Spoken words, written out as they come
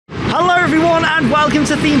Hello everyone and welcome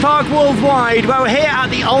to Theme Park Worldwide, where we're here at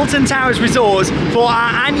the Alton Towers Resort for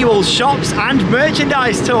our annual shops and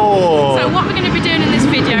merchandise tour. So what we're going to be doing in this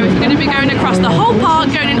video is we're going to be going across the whole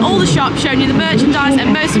park, going in all the shops, showing you the merchandise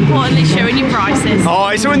and most importantly showing you prices. Oh,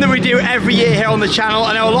 it's something that we do every year here on the channel.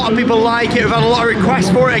 I know a lot of people like it. We've had a lot of requests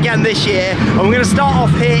for it again this year, and we're going to start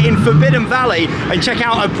off here in Forbidden Valley and check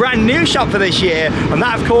out a brand new shop for this year, and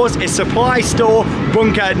that of course is Supply Store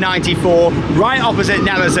Bunker 94, right opposite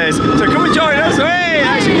Nemesis. So come and join us. Hey,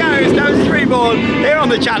 there she goes, Nemesis Reborn, here on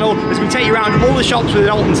the channel as we take you around all the shops within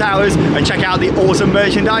Alton Towers and check out the awesome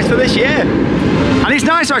merchandise for this year. And it's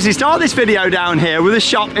nice to actually start this video down here with a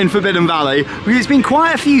shop in Forbidden Valley, because it's been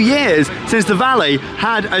quite a few years since the Valley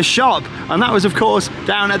had a shop, and that was of course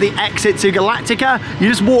down at the exit to Galactica. You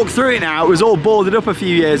just walk through it now. It was all boarded up a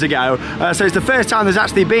few years ago, so it's the first time there's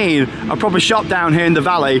actually been a proper shop down here in the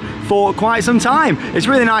Valley for quite some time. It's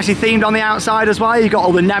really nicely themed on the outside as well. You've got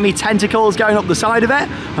all the Nemi tentacles going up the side of it,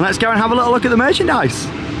 and let's go and have a little look at the merchandise.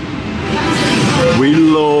 We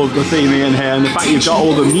love the theming in here, and the fact you've got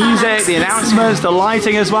all the music, the announcements, the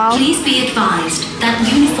lighting as well. Please be advised that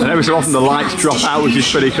uniform. And every so often the lights drop out, which is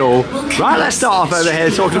pretty cool. Right, let's start off over here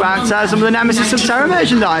talking about some of the Nemesis of Terror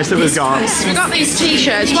merchandise that we've got. We've got these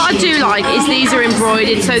t-shirts. What I do like is these are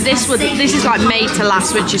embroidered, so this is like made to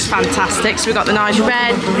last, which is fantastic. So we've got the nice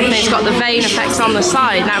red, and it's got the vein effects on the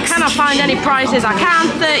side. Now, can I find any prices? I can.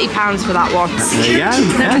 £30 for that one. There you go.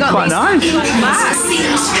 Yeah, quite nice.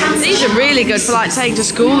 These are really good for like taking to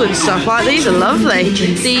school and stuff. Like, these are lovely.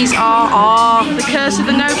 These are the Curse of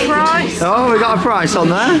the No Price. Oh, we got a price on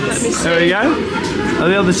there. There we go. Are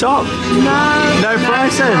they on the top? No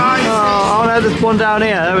pricing. Oh no, there's one down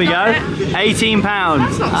here. There we go. £18.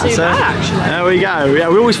 That's not too bad, actually. There we go. Yeah,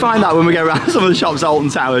 we always find that when we go around some of the shops at Alton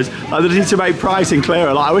Towers. Like, they need to make pricing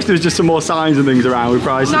clearer. Like, I wish there was just some more signs and things around with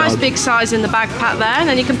pricing. Nice big size in the backpack there, and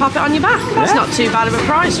then you can pop it on your back. That's not too bad of a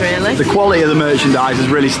price, really. The quality of the merchandise has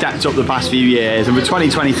really stepped up the past few years, and for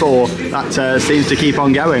 2024, that seems to keep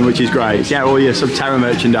on going, which is great. Yeah, all your Subterra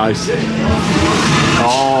merchandise.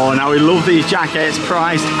 Oh, now we love these jackets,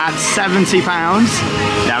 priced at £70.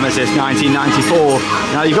 Nemesis 1994.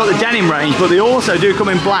 Now you've got the denim range, but they also do come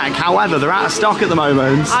in black. However, they're out of stock at the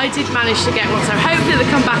moment. I did manage to get one, so hopefully they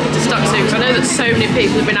come back into stock soon, because I know that so many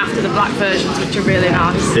people have been after the black versions, which are really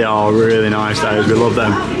nice. They are really nice, those. We love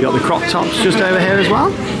them. You got the crop tops just over here as well.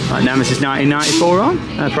 Like Nemesis 1994 on.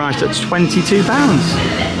 They're priced at £22.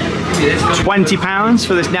 £20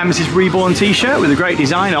 for this Nemesis Reborn t-shirt with a great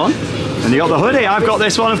design on. And you got the hoodie. I've got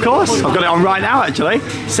this one, of course. I've got it on right now, actually.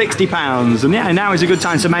 £60. And yeah, now is a good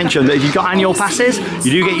time to mention that if you've got annual passes,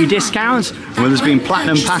 you do get your discounts. And when there's been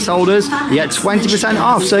platinum pass holders, you get 20%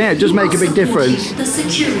 off. So yeah, it does make a big difference.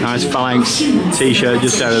 Nice Phalanx t-shirt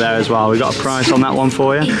just over there as well. We've got a price on that one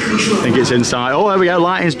for you. I think it's inside. Oh, there we go.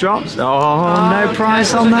 Lighting's dropped. Oh, no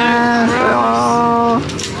price on there. Oh.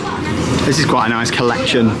 This is quite a nice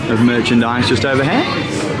collection of merchandise just over here.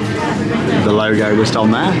 The logo just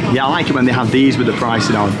on there. Yeah, I like it when they have these with the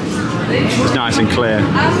pricing on. It's nice and clear.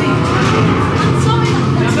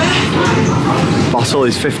 Bottle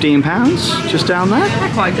is £15, just down there.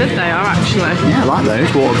 They're quite good, they are, actually. Yeah, I like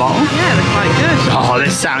those. Water bottle. Yeah, they're quite good. Oh,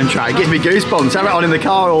 this soundtrack gives me goosebumps. I have it on in the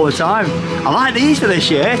car all the time. I like these for this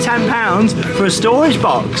year. £10 for a storage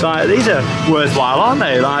box. Like, these are worthwhile, aren't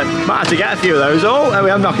they? Like, might have to get a few of those. Oh, there we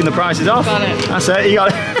are, knocking the prices off. Got it. That's it. You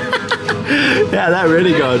got it. Yeah, they're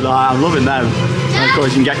really good. Like, I'm loving them. And of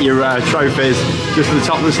course, you can get your trophies just for the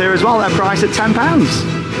topless here as well. They're priced at £10.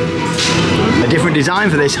 A different design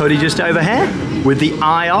for this hoodie just over here, with the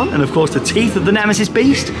eye on, and of course the teeth of the Nemesis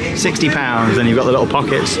beast, £60. And you've got the little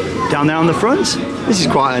pockets down there on the front. This is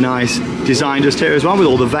quite a nice design just here as well, with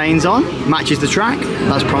all the veins on. Matches the track.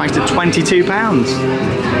 That's priced at £22.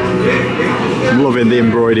 I'm loving the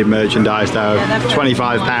embroidered merchandise though.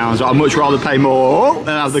 £25, but I'd much rather pay more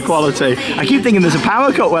than have the quality. I keep thinking there's a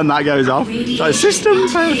power cut when that goes off. So system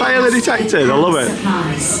failure detected. I love it.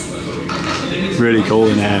 Really cool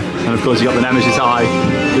in here. And of course you've got the Nemesis eye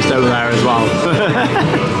just over there as well.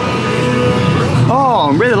 Oh,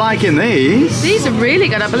 I'm really liking these. These are really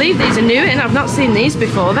good. I believe these are new, and I've not seen these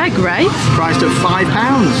before. They're great. Priced at £5.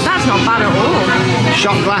 That's not bad at all.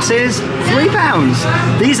 Shot glasses,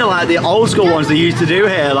 £3. These are like the old school ones they used to do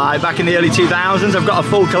here, like back in the early 2000s. I've got a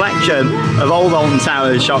full collection of old Alton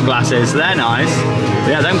Towers shot glasses. They're nice.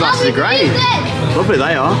 Yeah, them glasses are great. Lovely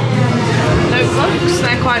they are. Notebooks,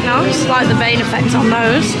 they're quite nice. Like the vein effect on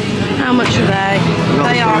those. How much are they?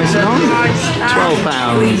 They are £12.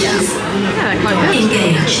 Yeah, they're quite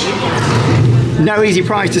good. No easy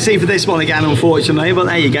price to see for this one again, unfortunately, but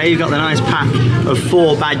there you go. You've got the nice pack of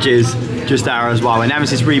 4 badges just there as well. With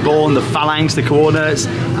Nemesis Reborn, the phalanx, the coordinates,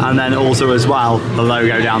 and then also as well the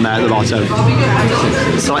logo down there at the bottom.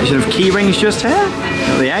 Selection of key rings just here.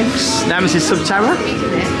 Got the eggs, Nemesis Subterra.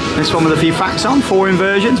 This one with a few facts on, 4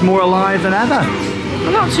 inversions, more alive than ever.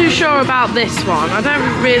 I'm not too sure about this one. I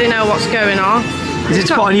don't really know what's going on. Is it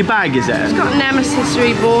to put on your bag, is it? It's got Nemesis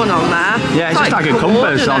Reborn on there. Yeah, it's just like a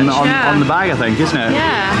compass on the bag, I think, isn't it?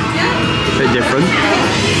 Yeah. Bit different.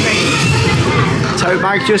 Tote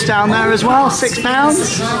bag just down there as well,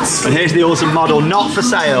 £6. And here's the awesome model, not for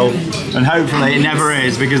sale. And hopefully it never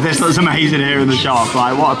is, because this looks amazing here in the shop.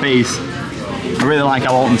 Like, what a piece. I really like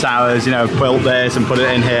how Alton Towers, you know, built this and put it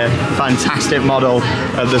in here. Fantastic model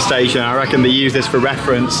of the station. I reckon they used this for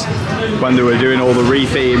reference when they were doing all the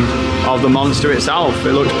retheme of the monster itself.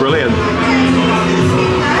 It looks brilliant.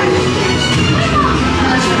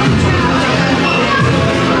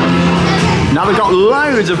 Now they've got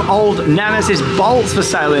loads of old Nemesis bolts for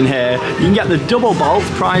sale in here. You can get the double bolts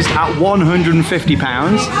priced at £150.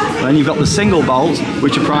 And then you've got the single bolts,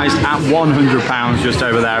 which are priced at £100 just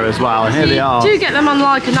over there as well. And here they are. You do get them on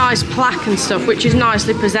like a nice plaque and stuff, which is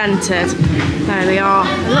nicely presented. There they are.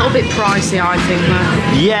 A little bit pricey, I think,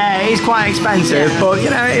 though. Yeah, it is quite expensive, but you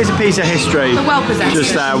know, it is a piece of history. But well presented.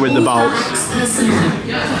 Just there with the bolts.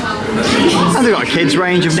 And they've got a kids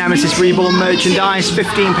range of Nemesis Reborn merchandise,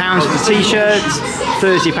 £15 for the t-shirts,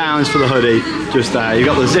 £30 for the hoodie, just there. You've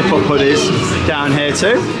got the zip-up hoodies down here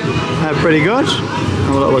too. They're pretty good.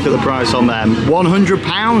 Have a look at the price on them.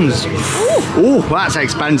 £100. Ooh, that's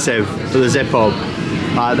expensive for the zip-up.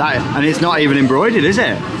 That, and it's not even embroidered, is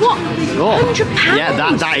it? What? Oh. £100? Yeah,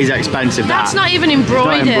 that is expensive. That's not even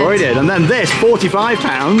embroidered. It's not embroidered. And then this, £45,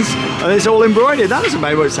 and it's all embroidered. That doesn't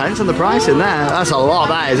make much sense on the price in there. That's a lot,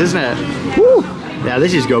 that is, isn't it? Woo! Yeah,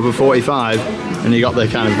 this is good for 45, and you got the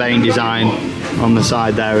kind of vein design on the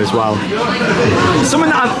side there as well. Something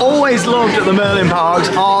that I've always loved at the Merlin parks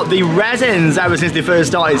are the resins ever since they first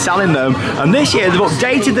started selling them, and this year they've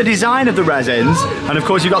updated the design of the resins, and of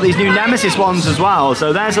course you've got these new Nemesis ones as well.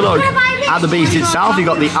 So there's a look at the beast itself. You've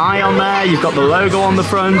got the eye on there, you've got the logo on the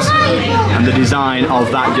front, and the design of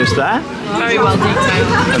that just there. Very well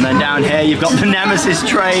detailed. And then down here you've got the Nemesis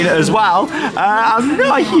train as well. I'm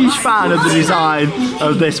not a huge fan of the design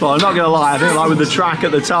of this one, I'm not going to lie. I think like with the track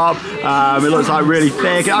at the top, it looks like really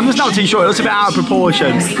thick. I'm just not too sure, it looks a bit out of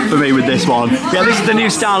proportion for me with this one. Yeah, this is the new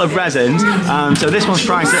style of resins. So this one's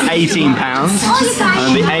priced at £18,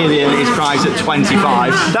 and the Alien is priced at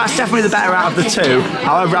 £25. That's definitely the better out of the two.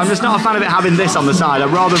 However, I'm just not a fan of it having this on the side.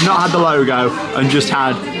 I'd rather have not had the logo and just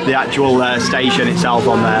had the actual station itself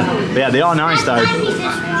on there. But yeah, they are nice though.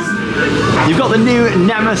 You've got the new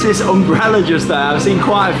Nemesis umbrella just there. I've seen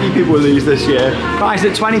quite a few people with these this year. Priced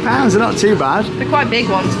at £20, they're not too bad. They're quite big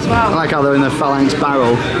ones as well. I like how they're in the phalanx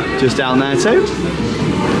barrel just down there too.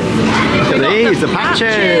 Look at these, the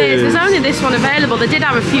patches. There's only this one available. They did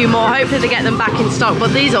have a few more. Hopefully they get them back in stock,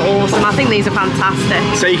 but these are awesome. I think these are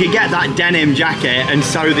fantastic. So you could get that denim jacket and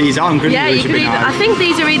sew these on, couldn't you? Yeah, you could either, I think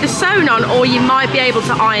these are either sewn on or you might be able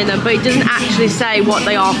to iron them, but it doesn't actually say what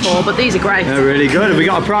they are for, but these are great. They're really good. Have we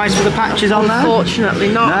got a price for the patches on there?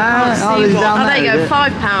 Unfortunately not. No, there you go,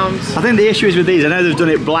 £5. I think the issue is with these, I know they've done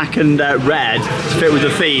it black and red to fit with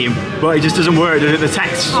the theme, but it just doesn't work, does it? The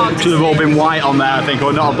text should have all been white on there, I think,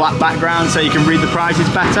 or not a black background, so you can read the prices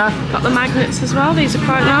better. Got the magnets as well, these are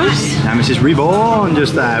quite nice. Nemesis Reborn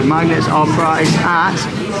just there. Magnets are priced at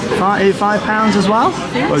 £5 as well?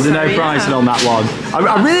 Or is there no pricing on that one?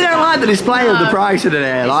 I really don't like the display of the pricing in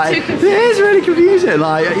here. Like, it is really confusing.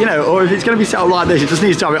 Like, you know, or if it's going to be set up like this, it just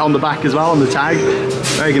needs to have it on the back as well, on the tag.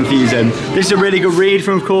 Very confusing. This is a really good read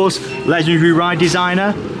from, of course, legendary ride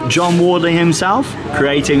designer John Wardley himself,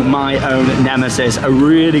 creating My Own Nemesis. A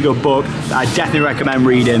really good book that I definitely recommend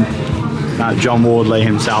reading. John Wardley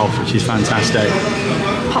himself, which is fantastic.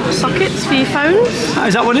 Pop sockets for your phones. Oh,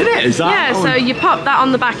 is that what it is? Yeah, so you pop that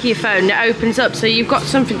on the back of your phone and it opens up, so you've got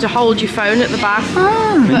something to hold your phone at the back.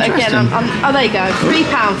 Oh, but again, oh there you go,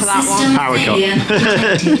 £3 for that one. Power cut.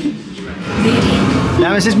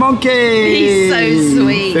 Nemesis Monkey! He's so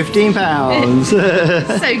sweet. £15.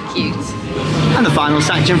 So cute. And the final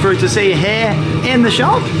section for us to see here in the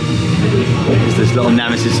shop is this little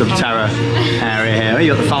Nemesis Subterra area here.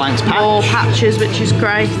 You got the phalanx patch. More patches, which is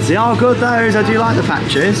great. They are good, those. I do like the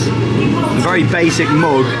patches. A very basic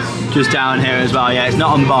mug just down here as well. Yeah, it's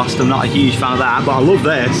not embossed. I'm not a huge fan of that, but I love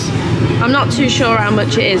this. I'm not too sure how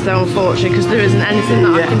much it is though, unfortunately, because there isn't anything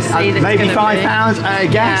that I can see that's maybe £5, I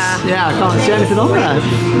guess. Yeah, I can't see anything on there.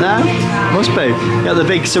 No? Must be. You got the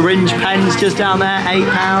big syringe pens just down there, £8.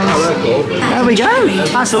 There we go.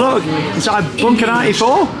 That's a look. Inside Bunker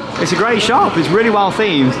 94. It's a great shop. It's really well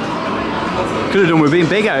themed. Could have done with being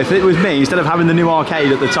bigger. If it was me, instead of having the new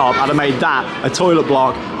arcade at the top, I'd have made that a toilet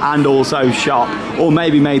block and also shop. Or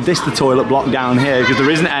maybe made this the toilet block down here, because there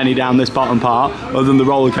isn't any down this bottom part other than the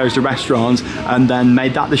roller coaster restaurants, and then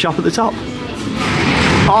made that the shop at the top.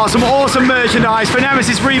 Oh, some awesome merchandise for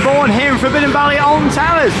Nemesis Reborn here in Forbidden Valley at Alton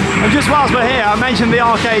Towers. And just whilst we're here, I mentioned the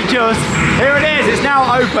arcade just. Here it is, it's now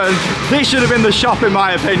open. This should have been the shop in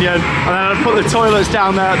my opinion. And then I put the toilets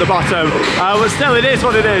down there at the bottom. But still, it is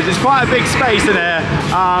what it is. It's quite a big space in here.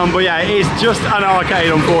 But yeah, it is just an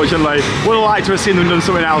arcade, unfortunately. Would have liked to have seen them done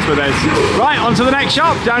something else with this. Right, on to the next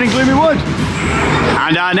shop down in Gloomy Wood.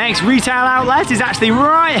 And our next retail outlet is actually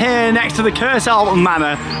right here next to the Curse Alton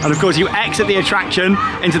Manor. And of course you exit the attraction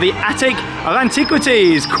into the attic of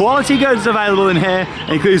antiquities. Quality goods available in here,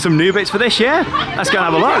 including some new bits for this year. Let's go and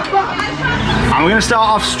have a look. And we're going to start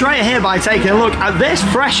off straight here by taking a look at this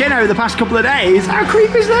fresh in over the past couple of days. How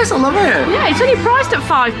creepy is this? I love it. Yeah, it's only priced at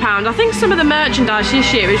 £5. I think some of the merchandise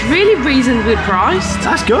this year is really reasonably priced.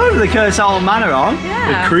 That's good with the Curse Alton Manor on.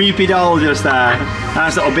 Yeah. The creepy doll just there.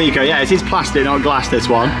 Nice little beaker. Yeah, it is plastic, not glass, this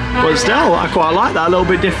one. But still, I quite like that. A little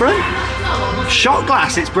bit different. Shot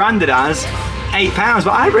glass, it's branded as £8,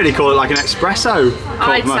 but I'd really call it like an espresso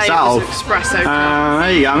cup myself. Say it was espresso cup.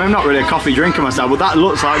 There you go. I'm not really a coffee drinker myself, but that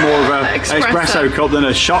looks like more of an espresso cup than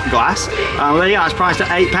a shot glass. Well, there you go. It's priced at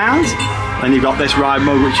 £8. Then you've got this ride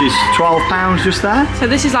mug, which is £12 just there. So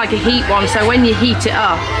this is like a heat one, so when you heat it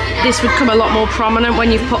up, this would come a lot more prominent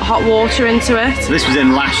when you've put hot water into it. So this was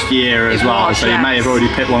in last year as well, so you may have already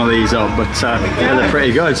picked one of these up, but yeah, they're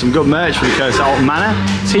pretty good. Some good merch for the Curse Alton Manor.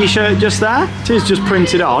 T-shirt just there. It is just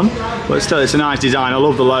printed on, but still it's a nice design. I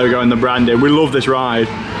love the logo and the branding. We love this ride.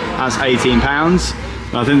 That's £18.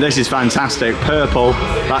 I think this is fantastic. Purple,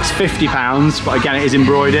 that's £50, but again it is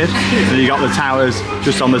embroidered. And you've got the towers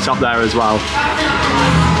just on the top there as well.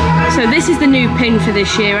 So this is the new pin for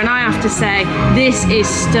this year, and I have to say, this is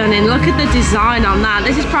stunning. Look at the design on that.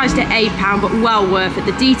 This is priced at £8, but well worth it.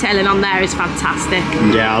 The detailing on there is fantastic.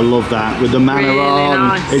 Yeah, I love that. With the manor really on.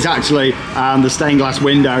 Nice. It's actually the stained glass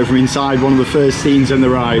window from inside one of the first scenes in the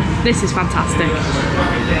ride. This is fantastic.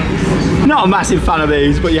 Not a massive fan of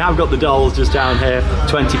these, but you have got the dolls just down here,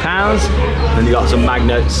 £20. Then you got some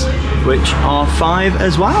magnets, which are £5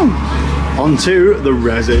 as well. Onto the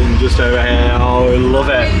resin just over here. Oh, I love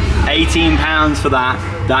it. £18 for that.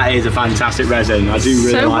 That is a fantastic resin. I do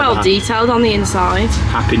really like that. So well detailed on the inside.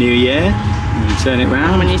 Happy New Year. You turn it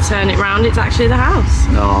round. And when you turn it round, it's actually the house.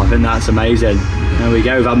 Oh, I think that's amazing. There we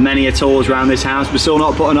go. We've had many tours around this house. We're still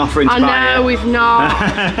not put an offer into I know, we've not.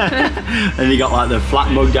 And you got like the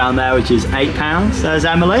flat mug down there, which is £8. There's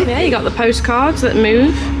Emily. Yeah, you got the postcards that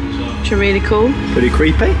move, which are really cool. Pretty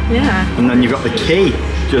creepy. Yeah. And then you've got the key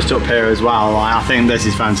just up here as well. I think this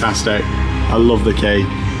is fantastic. I love the key.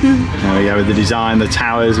 There we go with the design, the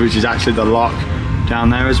towers, which is actually the lock down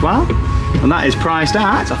there as well. And that is priced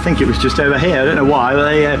at, I think it was just over here, I don't know why, but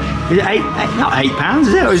they, is it not £8,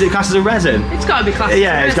 is it? Or is it classed as a resin? It's got to be classed as a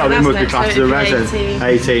resin. Yeah, it's got to be, must be classed as a resin.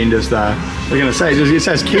 18 just there. I was going to say, it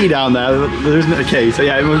says key down there, but there isn't a key, so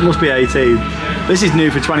yeah, it must be 18. This is new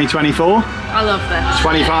for 2024. I love this.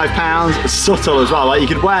 £25, subtle as well, like you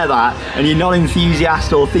could wear that and your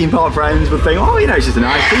non-enthusiast or theme park friends would think, oh, you know, it's just a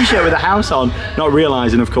nice t-shirt with a house on, not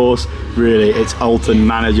realising, of course, really, it's Alton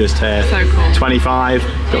Manor just here. So cool. 25,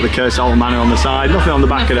 got the Curse Alton Manor on the side, nothing on the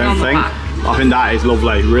back, I don't think. I think that is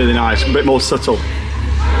lovely, really nice, a bit more subtle.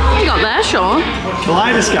 What you got there, Sean?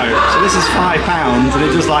 Kaleidoscope, so this is £5 and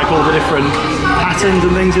it does like all the different patterns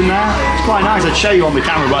and things in there. It's quite nice, I'd show you on the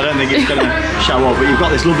camera but I don't think it's going to show up, but you've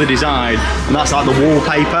got this lovely design and that's like the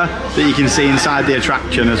wallpaper that you can see inside the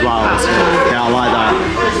attraction as well. That's cool. Yeah, I like that.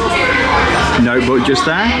 Notebook just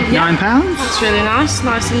there, £9. It's really nice,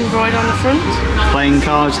 nice and embroidered on the front. Playing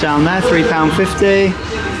cards down there, £3.50.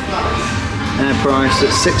 They're priced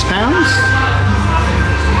at £6.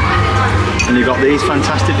 And you've got these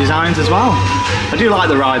fantastic designs as well. I do like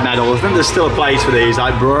the ride medals. I think there's still a place for these,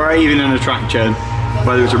 like braving an attraction,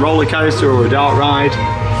 whether it's a roller coaster or a dark ride.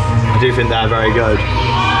 I do think they're very good.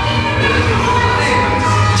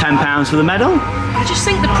 £10 for the medal. I just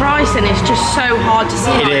think the pricing is just so hard to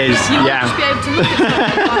see. It is, you yeah. won't just be able to look at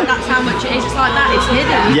something like that's how much it is. It's like that, it's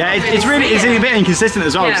hidden. Yeah, it's really, it's a bit inconsistent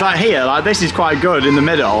as well. Yeah. It's like here, like this is quite good in the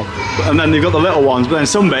middle, and then they've got the little ones, but then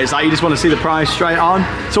some bits, like you just want to see the price straight on.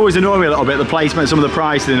 It's always annoying me a little bit, the placement of some of the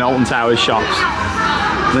prices in Alton Towers shops.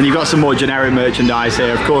 And then you've got some more generic merchandise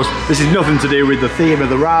here. Of course, this is nothing to do with the theme of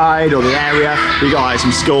the ride or the area. You've got like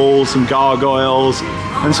some skulls, some gargoyles,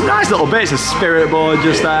 and some nice little bits of spirit board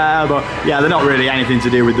just there, but yeah, they're not really anything to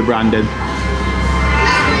do with the branding.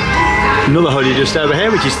 Another hoodie just over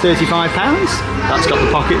here, which is £35. That's got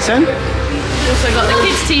the pockets in. We've also got the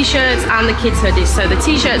kids t-shirts and the kids hoodies. So the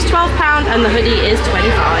t-shirt's £12 and the hoodie is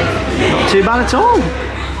 £25. Not too bad at all.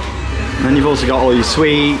 And then you've also got all your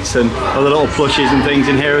sweets and other little plushies and things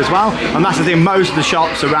in here as well. And that's the thing, most of the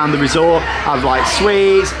shops around the resort have like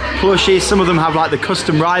sweets, plushies. Some of them have like the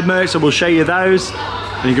custom ride merch, so we'll show you those.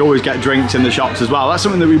 And you can always get drinks in the shops as well. That's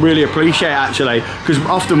something that we really appreciate actually, because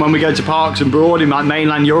often when we go to parks abroad in like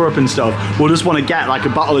mainland Europe and stuff, we'll just want to get like a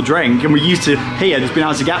bottle of drink, and we're used to here just being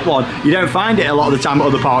able to get one. You don't find it a lot of the time at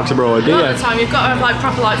other parks abroad, do you? A lot of the time you've got to have like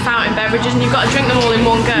proper like fountain beverages, and you've got to drink them all in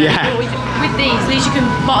one go. Yeah. With these, at least you can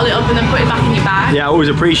bottle it up and then put it back in your bag. Yeah, I always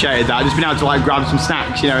appreciated that. Just being able to like grab some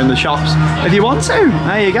snacks, you know, in the shops if you want to.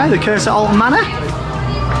 There you go, the Curse at Alton Manor.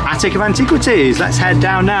 Attic of Antiquities. Let's head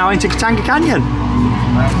down now into Katanga Canyon.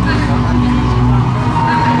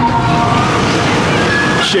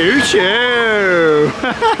 Choo choo!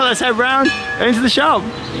 Let's head round into the shop.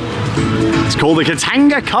 It's called the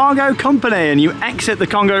Katanga Cargo Company, and you exit the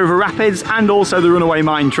Congo River Rapids and also the Runaway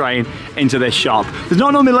Mine Train into this shop. There's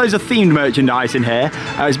not normally loads of themed merchandise in here.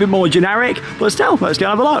 It's a bit more generic, but still, let's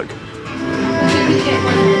go and have a look.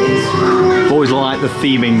 I've always liked the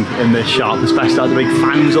theming in this shop, especially like the big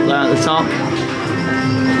fans up there at the top.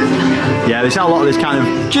 Yeah, they sell a lot of this kind of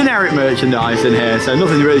generic merchandise in here, so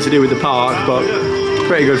nothing really to do with the park, but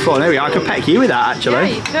pretty good fun. There we go, I could peck you with that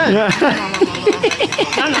actually. Yeah, you could. No.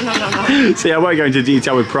 So yeah, I won't go into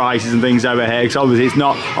detail with prices and things over here, because obviously it's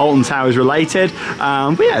not Alton Towers related.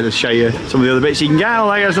 But yeah, just show you some of the other bits you can get.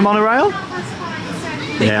 There goes the monorail.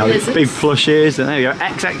 Yeah, big plushes, and there you go,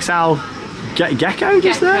 XXL gecko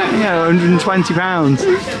just there. Yeah,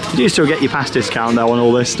 £120. You do still get your pass discount though on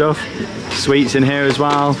all this stuff. Sweets in here as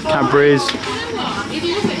well, Cadbury's.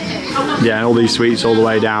 Yeah, and all these sweets all the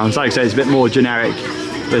way down. So like I say, it's a bit more generic,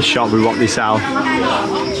 this shop, with what they sell.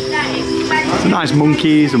 Some nice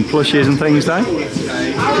monkeys and plushies and things though.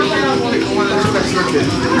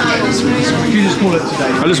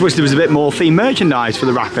 I just wish there was a bit more themed merchandise for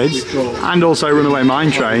the Rapids and also Runaway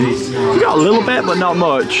Mine Train. We got a little bit, but not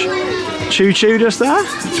much. Choo Choo just there,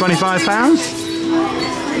 £25.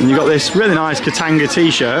 And you've got this really nice Katanga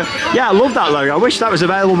t-shirt. Yeah, I love that logo. I wish that was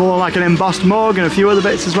available on like an embossed mug and a few other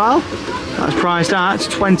bits as well. That's priced at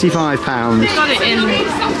 £25. You've got it in a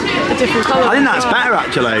different colour. I think that's better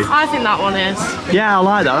actually. I think that one is. Yeah, I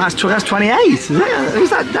like that. That's 28.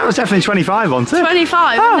 That was definitely 25, wasn't it?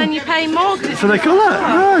 25, oh. And then you pay more for the colour.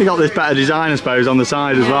 Oh, you got this better design, I suppose, on the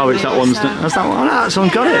side as well, which that one's. That's that one. That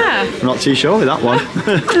one's got it. I'm not too sure with that one.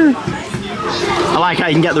 I like how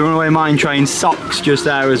you can get the Runaway Mine Train socks just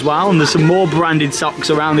there as well, and there's some more branded socks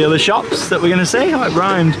around the other shops that we're going to see. Oh, it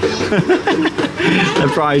rhymed. The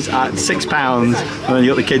price at £6, and then you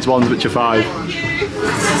got the kids ones which are £5.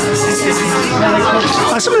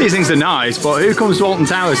 Some of these things are nice, but who comes to Alton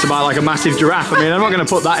Towers to buy like a massive giraffe? I mean, I'm not going to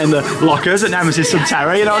put that in the lockers at Nemesis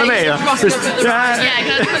Subterra, you know what I mean? Can I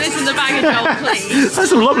put this in the bag as well, please? That's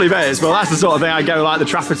some lovely bits, but that's the sort of thing I'd go like the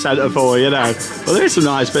Trafford Centre for, you know. But there is some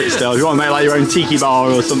nice bits still, if you want to make like your own tiki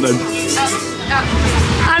bar or something.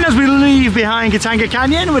 And as we leave behind Katanga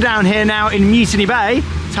Canyon, we're down here now in Mutiny Bay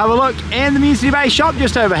to have a look in the Mutiny Bay shop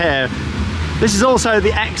just over here. This is also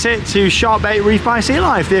the exit to Sharkbait Reef by Sea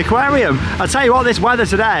Life, the aquarium. I'll tell you what, this weather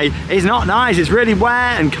today is not nice. It's really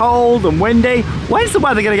wet and cold and windy. When's the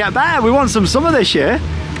weather going to get better? We want some summer this year.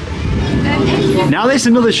 Now this is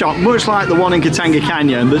another shop, much like the one in Katanga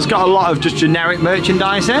Canyon, that's got a lot of just generic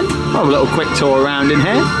merchandise in. We'll have a little quick tour around in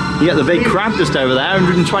here. You get the big crab just over there,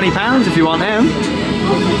 £120 if you want him.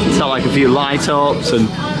 So like a few light ups and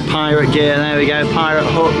pirate gear, there we go, pirate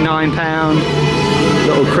hook, £9.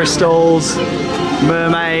 Little crystals,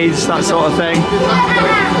 mermaids, that sort of thing.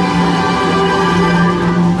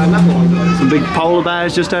 Some big polar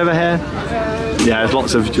bears just over here. Yeah, there's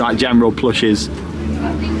lots of like general plushes.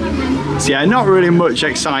 So yeah, not really much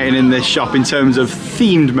exciting in this shop in terms of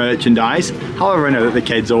themed merchandise. However, I know that the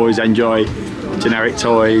kids always enjoy generic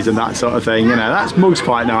toys and that sort of thing, you know. That mug's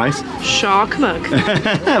quite nice. Shark mug.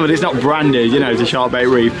 But it's not branded, you know, to Sharkbait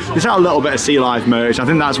Reef. There's a little bit of Sea Life merch. I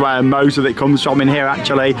think that's where most of it comes from in here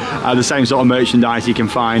actually. The same sort of merchandise you can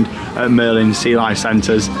find at Merlin's Sea Life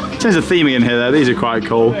Centres. In terms of theming in here though, these are quite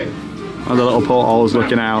cool. And the little portholes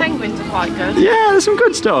looking out. Penguins are quite good. Yeah, there's some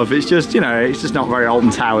good stuff. It's just, you know, it's just not very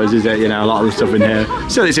Alton Towers, is it? You know, a lot of the stuff in here.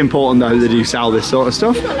 Still, it's important though that they do sell this sort of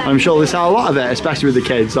stuff. I'm sure they sell a lot of it, especially with the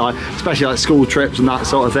kids, like especially like school trips and that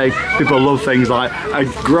sort of thing. People love things like a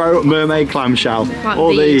grow mermaid clamshell. Like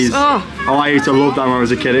all these. Oh, I used to love them when I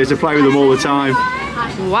was a kid. I used to play with them all the time.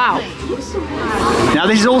 Wow. Now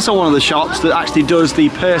this is also one of the shops that actually does the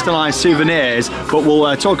personalised souvenirs, but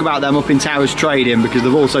we'll talk about them up in Towers Trading because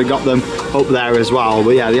they've also got them up there as well.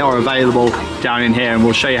 But yeah, they are available down in here and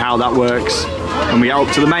we'll show you how that works when we get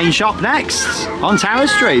up to the main shop next on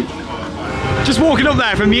Towers Street. Just walking up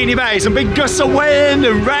there from Mutiny Bay, some big gusts of wind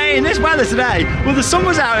and rain. This weather today, well the sun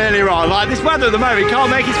was out earlier on, like this weather at the moment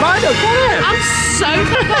can't make its mind up, can it? I'm so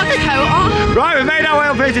glad I got a coat on. Right, we've made our way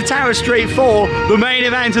up here to Towers Street for the main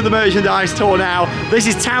event of the merchandise tour now. This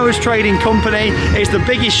is Towers Trading Company. It's the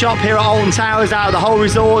biggest shop here at Alton Towers out of the whole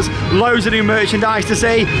resorts. Loads of new merchandise to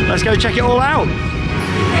see. Let's go check it all out.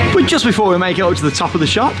 But just before we make it up to the top of the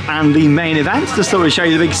shop and the main event, just thought we'd show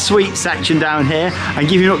you the big sweet section down here and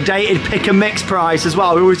give you an updated pick and mix price as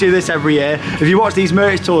well. We always do this every year. If you watch these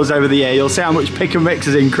merch tours over the year, you'll see how much pick and mix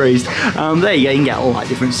has increased. There you go, you can get all like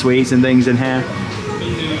different sweets and things in here.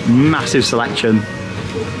 Massive selection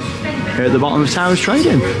here at the bottom of Towers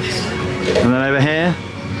Trading. And then over here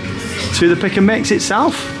to the pick and mix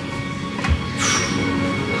itself.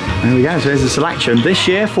 There we go, so there's the selection. This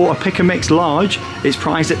year for a pick and mix large, it's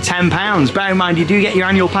priced at £10. Bear in mind you do get your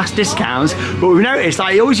annual pass discounts, but we've noticed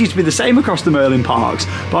like it always used to be the same across the Merlin parks.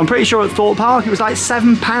 But I'm pretty sure at Thorpe Park it was like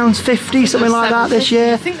 £7.50, something like that this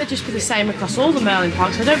year. I think they'd just be the same across all the Merlin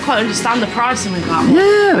parks. I don't quite understand the pricing with that one.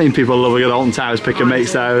 Yeah, I mean people love a good Alton Towers pick and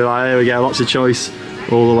mix though. Like, there we go, lots of choice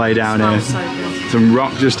all the way down here. So good. Some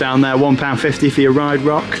rock just down there, £1.50 for your ride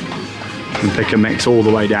rock. And pick and mix all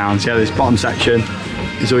the way down. So yeah, this bottom section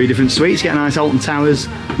is all your different sweets. Get a nice Alton Towers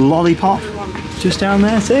lollipop just down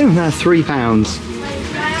there too. They're £3.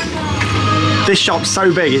 This shop's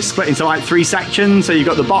so big, it's split into like 3 sections. So you've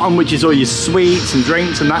got the bottom, which is all your sweets and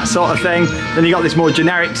drinks and that sort of thing. Then you've got this more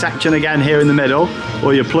generic section again here in the middle,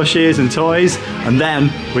 all your plushies and toys. And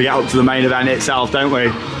then we get up to the main event itself, don't we?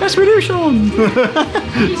 Yes, we do, Sean.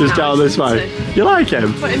 Just down this way. You like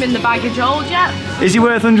him? Put him in the baggage hold yet? Is he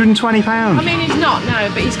worth £120? I mean, he's not,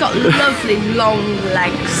 no, but he's got lovely long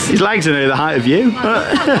legs. His legs are nearly the height of you.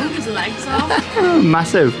 How long his legs are.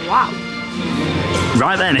 Massive. Wow.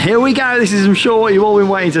 Right then, here we go. This is, I'm sure, what you've all been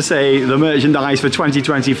waiting to see, the merchandise for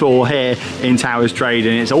 2024 here in Towers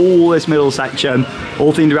Trading. It's all this middle section,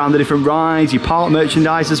 all themed around the different rides, your park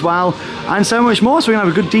merchandise as well, and so much more. So we're going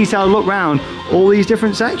to have a good detailed look round all these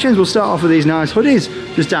different sections. We'll start off with these nice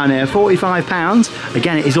hoodies just down here, £45.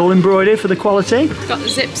 Again, it is all embroidered for the quality. It's got the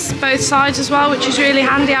zips both sides as well, which is really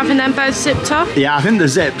handy having them both zipped up. Yeah, I think the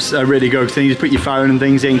zips are really good because then you just put your phone and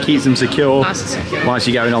things in, keeps them secure, Nice and secure. whilst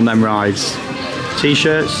you're going on them rides.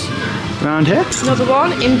 T-shirts around here. Another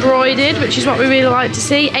one, embroidered, which is what we really like to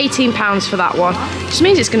see. £18 for that one. Just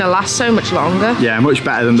means it's going to last so much longer. Yeah, much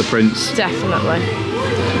better than the prints. Definitely.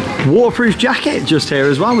 Waterproof jacket just here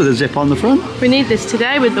as well with a zip on the front. We need this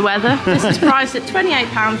today with the weather. This is priced at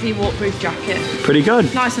 £28 for your waterproof jacket. Pretty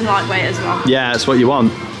good. Nice and lightweight as well. Yeah, that's what you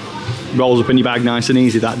want. Rolls up in your bag nice and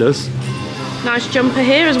easy, that does. Nice jumper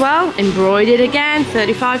here as well, embroidered again,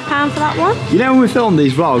 £35 for that one. You know, when we film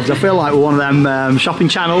these vlogs, I feel like we're one of them shopping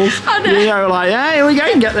channels. I know. You know, like, yeah, here we go,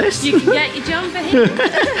 you can get this. You can get your jumper here.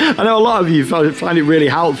 I know a lot of you find it really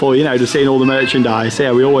helpful, you know, just seeing all the merchandise.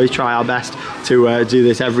 Yeah, we always try our best to do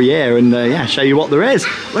this every year and yeah, show you what there is.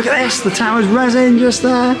 Look at this, the Towers resin just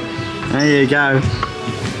there. There you go.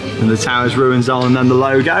 And the Towers ruins on, and then the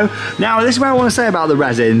logo. Now, this is what I want to say about the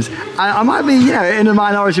resins. I might be, you know, in a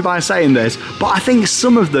minority by saying this, but I think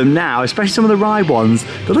some of them now, especially some of the ride ones,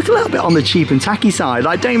 they look a little bit on the cheap and tacky side.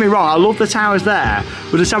 Like, don't get me wrong, I love the Towers there,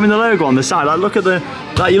 but just having the logo on the side, like, look at the,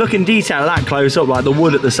 like, you look in detail at that close up, like the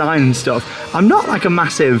wood at the side and stuff. I'm not like a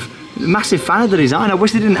massive fan of the design. I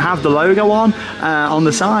wish they didn't have the logo on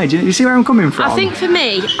the side. You see where I'm coming from? I think for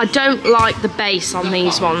me, I don't like the base on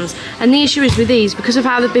these ones. And the issue is with these, because of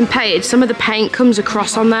how they've been painted, some of the paint comes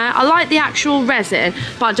across on there. I like the actual resin,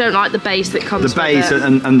 but I don't like the base that comes with it. The base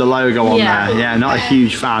and the logo on Yeah. there. Yeah, not a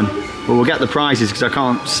huge fan. But we'll get the prices because I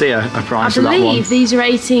can't see a price of that one. I believe these are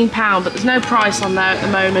 £18, but there's no price on there at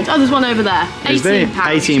the moment. Oh, there's one over there. £18.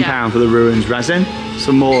 £18 yeah. for the Ruins resin.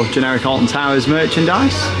 Some more generic Alton Towers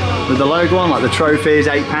merchandise with the logo on, like the trophies,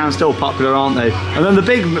 £8, still popular, aren't they? And then the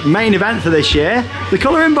big main event for this year, the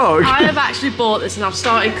colouring book. I have actually bought this and I've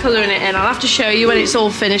started colouring it in. I'll have to show you when it's all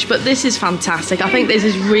finished, but this is fantastic. I think this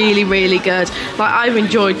is really, really good. Like, I've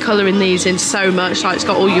enjoyed colouring these in so much. Like, it's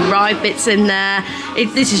got all your ride bits in there.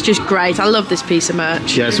 This is just great. I love this piece of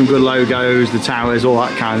merch. Yeah, some good logos, the towers, all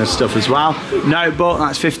that kind of stuff as well. Notebook,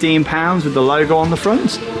 that's £15 with the logo on the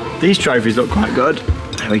front. These trophies look quite good.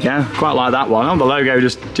 There we go, quite like that one. Oh, the logo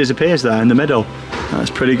just disappears there in the middle.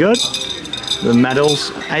 That's pretty good. The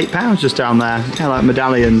medals, £8 just down there. Yeah, like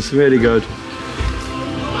medallions, really good.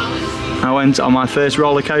 I went on my first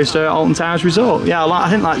roller coaster at Alton Towers Resort. Yeah, I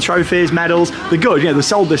think like trophies, medals, they're good. Yeah, they've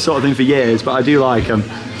sold this sort of thing for years, but I do like them.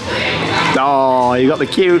 Oh, you got the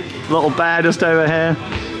cute little bear just over here.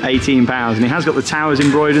 £18, and he has got the towers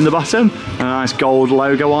embroidered in the bottom, and a nice gold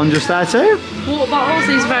logo on just there too. Water bottles,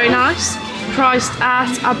 these are very nice. Priced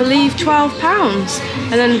at, I believe, £12.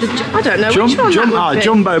 And then I don't know which one that would be.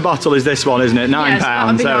 Jumbo bottle is this one, isn't it? £9.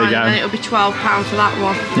 Yes, there we go. And then it'll be £12 for that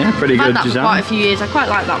one. Yeah, pretty good I've had that for quite a few years. I quite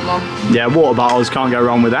like that one. Yeah, water bottles, can't go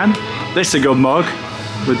wrong with them. This is a good mug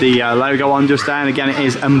with the logo on just there, and again it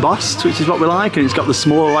is embossed, which is what we like, and it's got the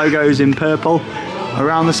smaller logos in purple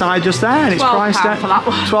around the side just there, and it's priced at for that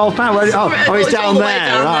one. £12. Oh, it's down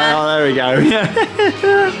there. Right, oh, there we go.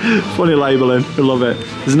 Yeah. Funny labelling, I love it.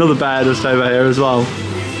 There's another bear just over here as well,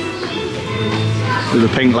 with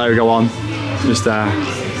the pink logo on, just there.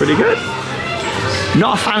 Pretty good.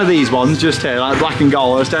 Not a fan of these ones just here, like black and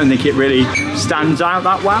gold. I just don't think it really stands out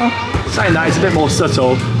that well. Saying that, it's a bit more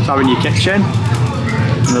subtle to have in your kitchen.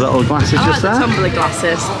 And the little glasses just there. I like the tumbler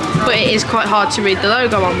glasses, but it is quite hard to read the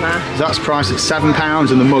logo on there. So that's priced at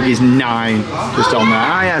 £7 and the mug is £9 just on there.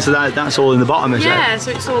 Ah, yeah, so that's all in the bottom, is it? Yeah,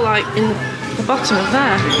 so it's all like in the bottom of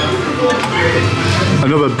there.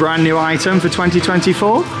 Another brand new item for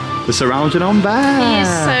 2024. The surrounding on bear. He is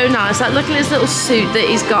so nice. Like, look at his little suit that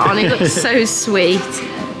he's got on. He looks so sweet.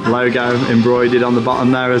 Logo embroidered on the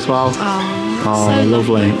bottom there as well. Oh, so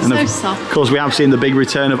lovely. And so soft. Of course, we have seen the big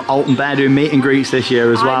return of Alton Bear doing meet and greets this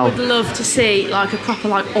year as well. I would love to see like a proper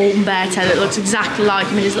like Alton Bear tail that looks exactly like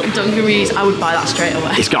him in his little dungarees. I would buy that straight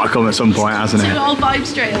away. It's got to come at some point, hasn't it? I'll buy him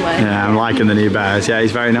straight away. Yeah, I'm liking the new bears. Yeah,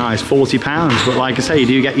 he's very nice. £40, but like I say, you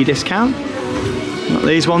do get your discount. Not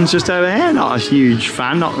these ones just over here. Not a huge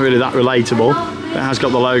fan. Not really that relatable. But it has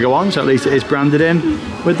got the logo on, so at least it is branded in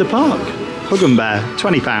with the park. Hug Bear,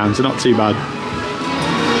 £20, so not too bad.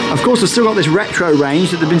 Of course, they've still got this retro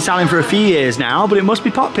range that they've been selling for a few years now, but it must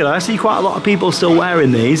be popular. I see quite a lot of people still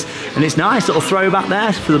wearing these, and it's nice little throwback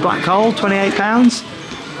there for the black hole, £28.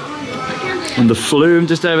 And the flume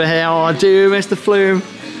just over here. Oh, I do miss the flume.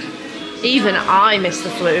 Even I miss the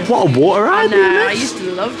flume. What a water ride! I used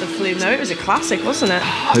to love the flume though. It was a classic, wasn't it?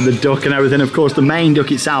 And the duck and everything. Of course, the main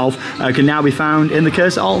duck itself can now be found in the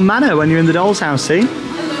Curse at Alton Manor when you're in the Doll's House scene.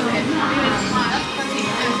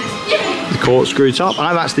 Corkscrew top.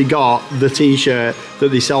 I've actually got the t-shirt that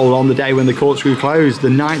they sold on the day when the corkscrew closed, the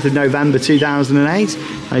 9th of November 2008.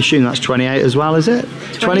 I assume that's 28 as well, is it?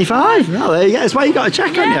 25? Oh, there you go. That's why you got to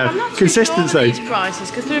check, haven't you? I'm not Consistency. Sure these prices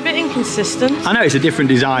because they're a bit inconsistent. I know it's a different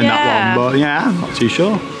design, that one, but yeah, I'm not too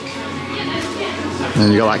sure.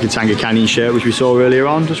 And you got that Katanga Canyon shirt, which we saw earlier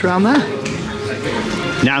on, just around there.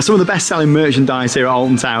 Now, some of the best-selling merchandise here at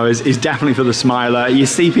Alton Towers is definitely for the Smiler. You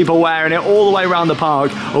see people wearing it all the way around the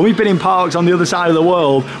park, and we've been in parks on the other side of the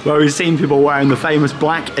world where we've seen people wearing the famous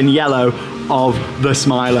black and yellow of the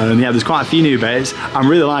Smiler. And yeah, there's quite a few new bits. I'm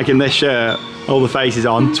really liking this shirt, all the faces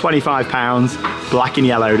on, £25, black and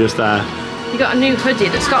yellow just there. You got a new hoodie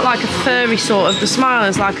that's got like a furry sort of, the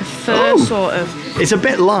Smiler's like a fur sort of. It's a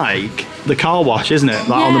bit like the car wash, isn't it?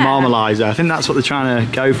 Like on the Marmalizer. I think that's what they're trying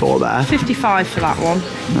to go for there. 55 for that one.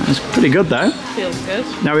 That's pretty good though. Feels good.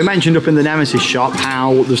 Now, we mentioned up in the Nemesis shop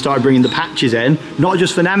how they started bringing the patches in, not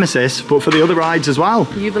just for Nemesis, but for the other rides as well.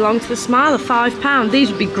 You belong to the Smiler, £5. These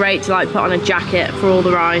would be great to like put on a jacket for all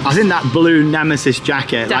the rides. I think that blue Nemesis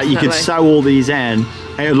jacket, Definitely. like you could sew all these in,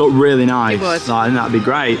 it would look really nice. It would. I think that'd be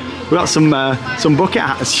great. We've got some bucket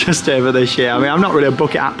hats just over this year. I mean, I'm not really a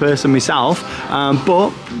bucket hat person myself,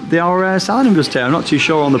 but they are selling them just here. I'm not too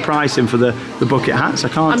sure on the pricing for the bucket hats. I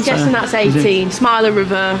can't. I'm guessing that's 18. Smiler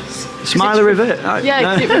reverse. Smiler reverse?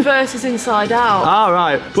 Yeah, because it reverses inside out. Oh,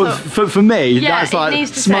 right. But so, for me, yeah, that's like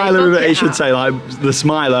Smiler reverse. It should say like the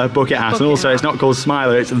Smiler bucket hat. And also, it's not called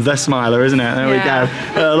Smiler, it's the Smiler, isn't it? There we go.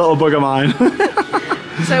 A little bug of mine.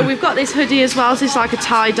 So we've got this hoodie as well. So it's like a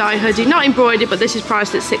tie-dye hoodie, not embroidered, but this is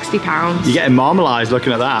priced at £60. You're getting marmalised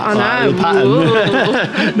looking at that. I know. The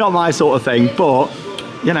pattern. Not my sort of thing, but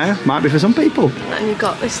you know, might be for some people. And you've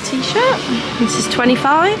got this t-shirt. This is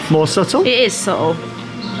 25. More subtle. It is subtle.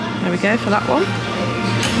 There we go for that one.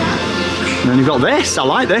 And then you've got this. I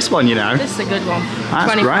like this one, you know. This is a good one.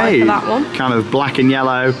 That's 25 great. for that one. Kind of black and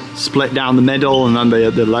yellow, split down the middle, and then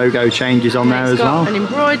the logo changes on there as well. And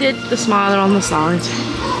embroidered the Smiler on the side.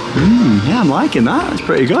 Yeah, I'm liking that. That's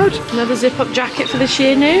pretty good. Another zip-up jacket for this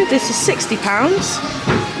year new. This is £60.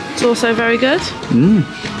 It's also very good.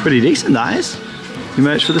 Pretty decent, that is. You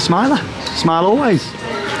merch for the Smiler. Smile always.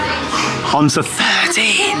 On to 30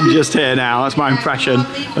 13 just here now. That's my impression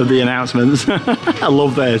of the announcements. I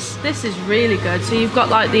love this. This is really good. So you've got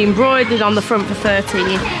like the embroidered on the front for 13,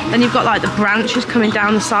 then you've got like the branches coming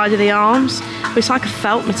down the side of the arms. But it's like a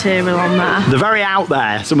felt material on there. They're very out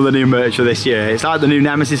there, some of the new merch for this year. It's like the new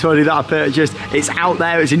Nemesis hoodie that I purchased. It's out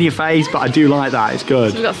there, it's in your face, but I do like that, it's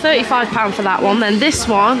good. So we've got £35 for that one. Then this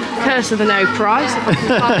one, Curse of the No Price, if I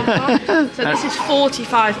can find one. So this is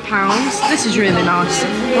 £45. This is really nice.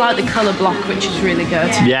 I like the colour block, which is really good.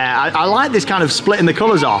 Yeah, I like this kind of splitting the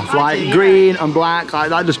colours off, like green and black, like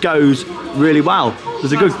that just goes really well.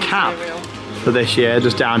 There's a good cap for this year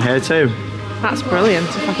just down here too. That's brilliant,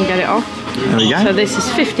 if I can get it off. There we go. So this is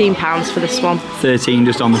 £15 for this one. 13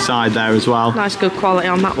 just on the side there as well. Nice good quality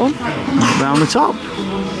on that one. Around the top.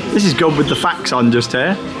 This is good with the facts on just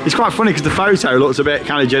here. It's quite funny because the photo looks a bit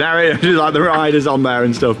kind of generic, like the riders on there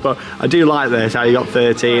and stuff, but I do like this, how you got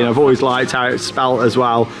 13. I've always liked how it's spelt as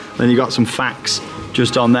well. Then you got some facts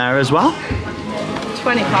just on there as well.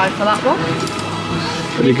 25 for that one.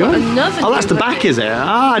 Pretty good. Another Oh, that's the back, is it?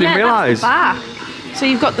 Ah, I didn't realise. That's the back. So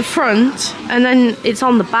you've got the front, and then it's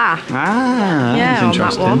on the back. Ah, yeah, that's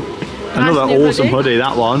interesting. on that one. Another Nice awesome hoodie,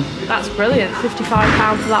 that one. That's brilliant.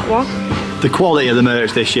 £55 for that one. The quality of the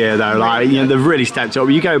merch this year, though, like, you know, they've really stepped up.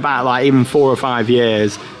 You go back, like, even 4 or 5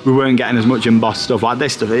 years, we weren't getting as much embossed stuff like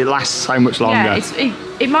this stuff. It lasts so much longer. Yeah,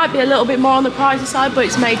 it might be a little bit more on the pricey side, but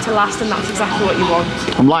it's made to last, and that's exactly what you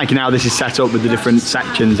want. I'm liking how this is set up with the different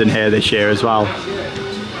sections in here this year as well.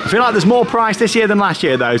 I feel like there's more price this year than last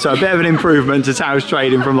year, though, so a bit of an improvement to Taos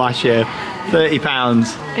trading from last year.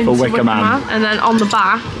 £30 for Wicker Man. And then on the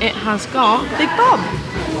back, it has got Big Bob.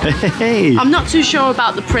 Hey. I'm not too sure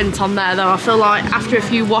about the print on there, though. I feel like after a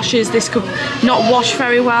few washes, this could not wash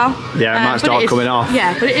very well. Yeah, it might start coming off.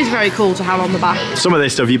 Yeah, but it is very cool to have on the back. Some of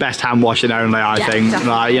this stuff, you best hand washing only, I think. Definitely.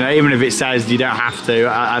 Like, you know, even if it says you don't have to,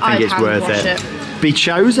 I think it's worth it. Be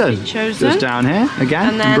Chosen. Just down here again.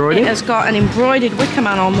 And then embroidered. It has got an embroidered Wicker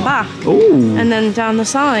Man on the back. Ooh. And then down the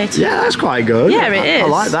side. Yeah, that's quite good. Yeah, it is. I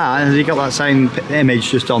like that. And you got that same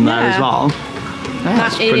image just on there as well. Yeah,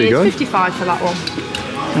 that's pretty good. That is £55 for that one.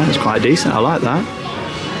 Yeah, that's quite decent. I like that.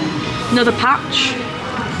 Another patch.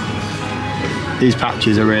 These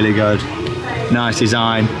patches are really good. Nice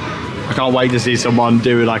design. I can't wait to see someone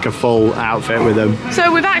do like a full outfit with them.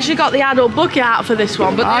 So we've actually got the adult bucket out for this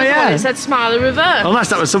one, but the other one, it said Smiley Reverse. Unless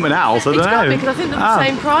that was something else, I don't know. Because I think they're the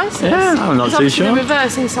same prices. Yeah, I'm not too sure. The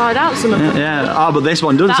reverse inside out some of them. Yeah, oh, but this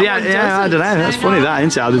one doesn't. That Yeah, one I don't know. That's funny that,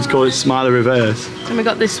 isn't it? I'll just call it Smiley Reverse. And we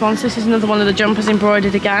got this one, so this is another one of the jumpers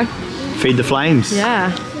embroidered again. Feed the Flames.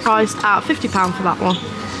 Yeah, priced at £50 for that one.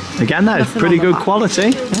 Again though, pretty good quality.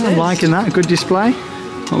 Yeah, I'm liking that, good display.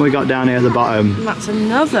 What we got down here at the bottom? And that's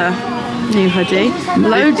another new hoodie.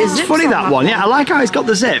 Loads of zips. It's funny that one. Yeah, I like how it's got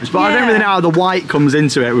the zips, but I don't really know how the white comes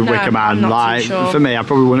into it with Wicker Man. I'm not like too sure. for me, I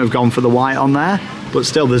probably wouldn't have gone for the white on there, but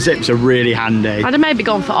still the zips are really handy. I'd have maybe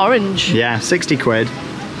gone for orange. Yeah, 60 quid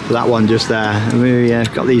for that one just there. And we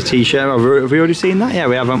got these t-shirts. Have we already seen that? Yeah,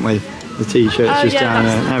 we have, haven't we? The t-shirts just down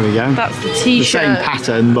there. There we go. That's the t-shirt. The same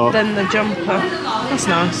pattern, but then the jumper. That's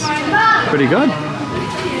nice. Pretty good.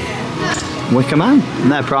 Wicker Man,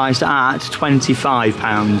 and they're priced at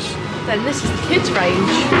 £25. Then this is the kids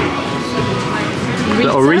range. Rita.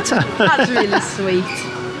 Little Rita. That's really sweet.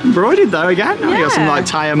 Embroidered though again. Yeah. We got some like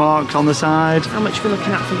tyre marks on the side. How much are we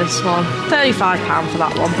looking at for this one? £35 for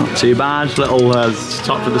that one. Not too bad. Little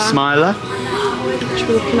top for the smiler.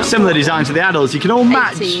 Similar design to the adults. You can all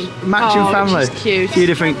matching family. Which is cute. A few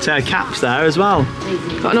different caps there as well.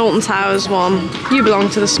 Got an Alton Towers one. You belong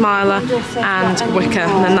to the Smiler and Wicker,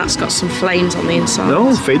 and then that's got some flames on the inside.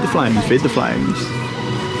 Oh, feed the flames, feed the flames.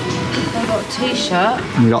 I've got a t-shirt.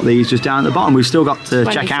 And we've got these just down at the bottom. We've still got to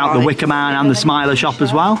check out the Wicker Man and the Smiler shop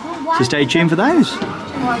as well. So stay tuned for those.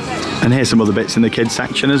 And here's some other bits in the kids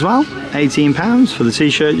section as well. £18 for the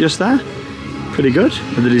t-shirt just there. Pretty good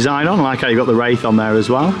with the design on. I like how you got the Wraith on there as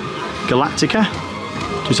well. Galactica,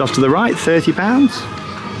 just off to the right,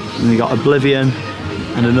 £30. And you got Oblivion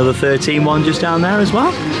and another 13 one just down there as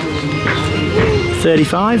well.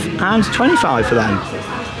 35 and 25 for them.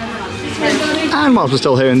 And whilst we're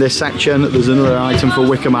still here in this section, there's another item for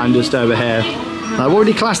Wicker Man just over here. What would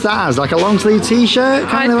you class that as? Like a long sleeve t-shirt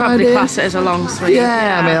kind of idea? I'd probably class it as a long sleeve.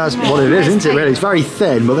 Yeah, I mean that's what it is, isn't it really? It's very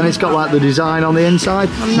thin, but then it's got like the design on the inside.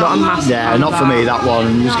 I'm not a massive Yeah, not for me that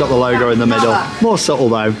one. It's got the logo in the middle. More subtle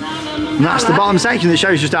though. And that's the bottom section that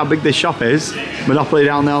shows just how big this shop is. Monopoly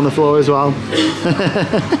down there on the floor as well.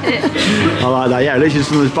 I like that, yeah, this is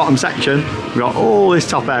from this bottom section. We've got all this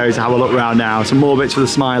top area to have a look around now. Some more bits for the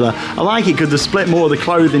Smiler. I like it because they split more of the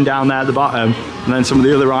clothing down there at the bottom, and then some of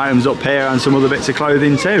the other items up here and some other bits of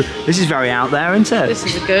clothing too. This is very out there, isn't it? This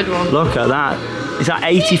is a good one. Look at that. Is that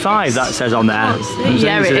 85 that says on there?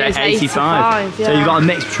 Yeah, it is 85. Yeah. So you've got a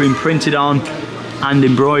mix between printed on and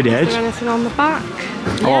embroidered. Is there anything on the back?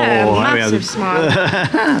 Oh, Yeah, there we massive go. smile.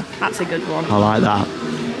 That's a good one. I like that.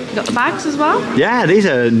 You got the bags as well? Yeah, these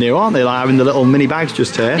are new, aren't they? Like having the little mini bags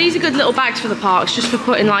just here. These are good little bags for the parks, just for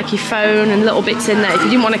putting like your phone and little bits in there. If you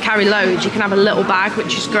didn't want to carry loads, you can have a little bag,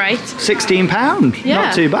 which is great. £16. Yeah.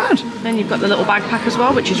 Not too bad. Then you've got the little backpack as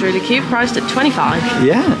well, which is really cute, priced at 25.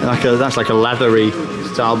 Yeah, that's like a leathery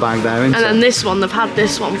style bag there, isn't And it? then this one, they've had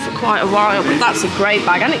this one for quite a while, but that's a great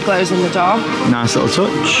bag, and it glows in the dark. Nice little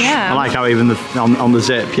touch. Yeah. I like how even on the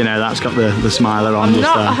zip, you know, that's got the smiler on. I'm just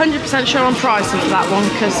not there. 100% sure on pricing for that one,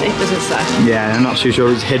 because it doesn't say. Yeah, I'm not too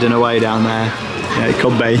sure it's hidden away down there. Yeah, it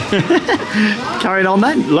could be. Carrying on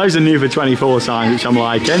then, loads of new for 24 signs, which I'm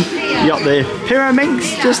liking. You got the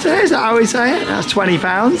Pyraminx just there, is that how we say it? That's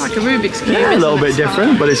 £20. Like a Rubik's Cube. Yeah, a little isn't bit it?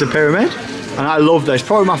 different, but it's a pyramid. And I love this.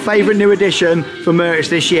 Probably my favourite new addition for merch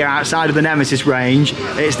this year outside of the Nemesis range.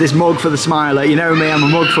 It's this mug for the Smiler. You know me, I'm a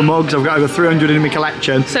mug for mugs. I've got over 300 in my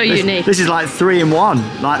collection. So unique. This is like 3 in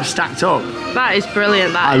 1, like stacked up. That is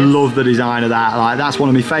brilliant, I love the design of that. Like, that's one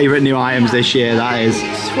of my favourite new items this year, that is.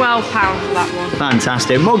 £12 for that one.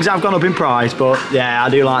 Fantastic. Mugs have gone up in price, but yeah, I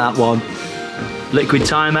do like that one. Liquid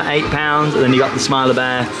timer, £8, and then you got the Smiler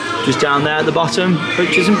Bear just down there at the bottom,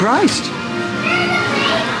 which isn't priced.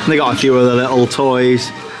 And they got a few other little toys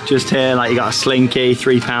just here, like you got a Slinky,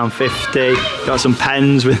 £3.50. Got some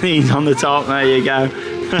pens with these on the top, there you go.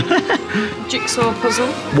 Jigsaw puzzle.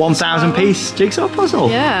 1,000 piece jigsaw puzzle.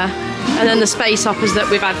 Yeah. And then the space hoppers that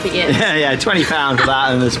we've had for years. Yeah, £20 for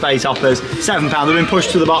that, and the space hoppers, £7. They've been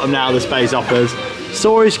pushed to the bottom now, the space hoppers.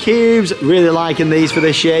 Storage cubes, really liking these for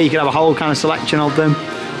this year. You can have a whole kind of selection of them.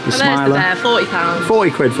 The And Smiler. there's the bear, £40.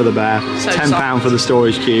 40 quid for the bear, So £10 soft. for the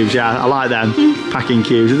storage cubes. Yeah, I like them. Packing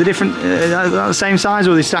cubes. Are they different, are they the same size,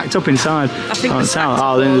 or are they stacked up inside? I think Can't they're stacked tell. up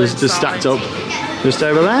Oh, then all they're just inside. stacked up. Just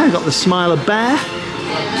over there, got the Smiler Bear.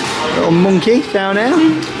 Little monkey down here.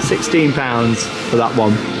 £16 for that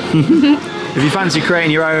one. If you fancy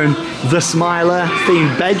creating your own The Smiler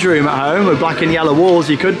themed bedroom at home with black and yellow walls,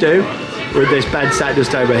 you could do with this bed set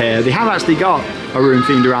just over here. They have actually got a room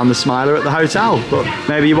themed around the Smiler at the hotel, but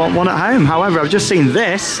maybe you want one at home. However, I've just seen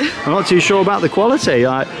this. I'm not too sure about the quality.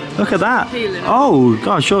 Like, look at that. Oh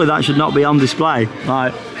God, surely that should not be on display.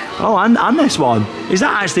 Like, oh, and this one. Is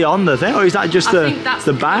that actually on the thing, or is that just I think that's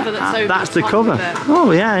the back? cover that's over That's the the top cover. of it.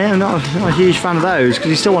 Oh yeah, not a huge fan of those, because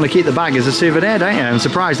you still want to keep the bag as a souvenir, don't you? I'm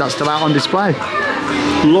surprised that's still out on display.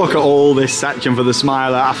 Look at all this section for the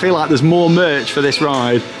Smiler. I feel like there's more merch for this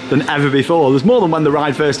ride than ever before. There's more than when the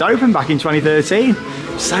ride first opened back in 2013.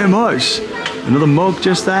 So much. Another mug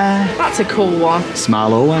just there. That's a cool one.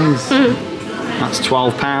 Smile always. That's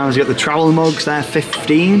 £12. You got the travel mugs there,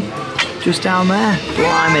 15. Just down there.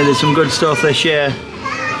 Blimey, there's some good stuff this year.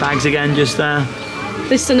 Bags again just there.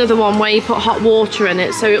 This is another one where you put hot water in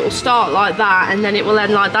it, so it will start like that and then it will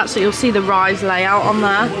end like that, so you'll see the rise layout on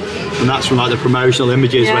there. And that's from like the promotional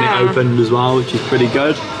images when it Yeah. opened as well, which is pretty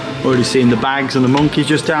good. Already seen the bags and the monkeys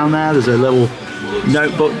just down there. There's a little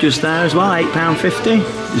notebook just there as well, £8.50,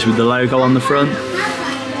 just with the logo on the front.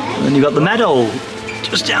 And then you've got the medal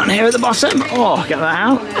just down here at the bottom. Oh, get that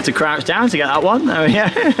out. Had to crouch down to get that one. There we go.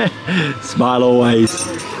 Smile always.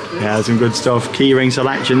 Yeah, some good stuff. Keyring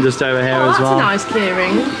selection just over here as well. That's a nice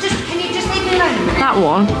keyring. Can you just leave me alone? That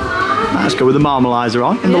one. That's good with the marmalizer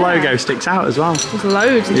on, and the Yeah. logo sticks out as well. There's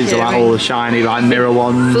loads of These are like all keyring. the shiny, like mirror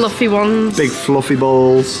ones, Fluffy ones. big fluffy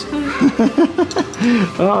balls.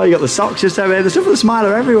 Oh, you got the socks just over here. There's stuff with the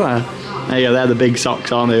Smiler everywhere. There you go. They're the big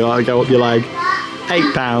socks, aren't they? Like, go up your leg.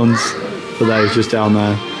 £8 for those just down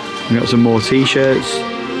there. We got some more t-shirts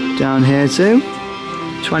down here too.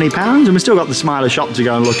 £20, and we've still got the Smiler shop to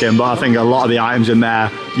go and look in, but I think a lot of the items in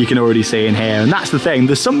there you can already see in here, and that's the thing.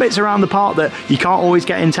 There's some bits around the park that you can't always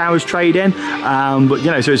get in Towers Trade in, but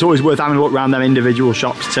you know, so it's always worth having a look around them individual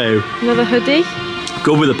shops too. Another hoodie.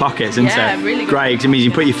 Good with the pockets, isn't Yeah, it? really good. Great, because it means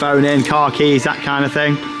you can put your phone in, car keys, that kind of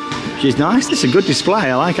thing, which is nice. This is a good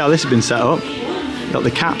display. I like how this has been set up. Got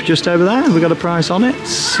the cap just over there. Have we got a price on it?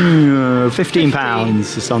 £15.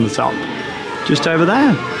 It's on the top. Just over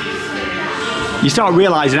there. You start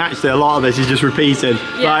realising actually a lot of this is just repeated.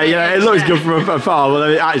 Yeah, Like, you know, it it is, looks yeah. good from afar,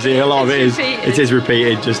 but actually a lot of it It's is repeated. it is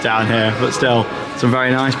repeated just down here. But still, some very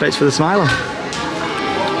nice bits for the Smiler.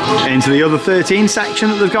 Into the other 13 section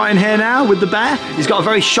that they've got in here now with the bear. He's got a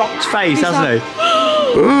very shocked face, hasn't he?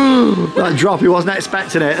 Ooh, that drop, he wasn't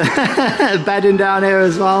expecting it. Bedding down here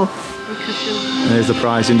as well. There's the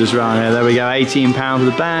pricing just around here. There we go, £18 for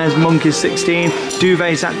the bears, monkeys 16,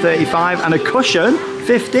 duvets at 35, and a cushion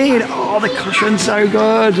 15. Oh, the cushion's so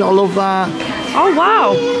good. I love that. Oh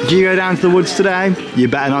wow. Do you go down to the woods today? You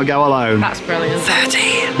better not go alone. That's brilliant.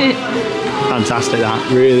 30. Fantastic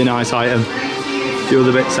that. Really nice item. A few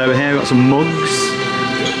other bits over here. Got some mugs.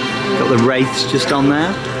 Got the wraiths just on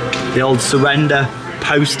there. The old surrender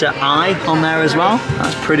poster eye on there as well.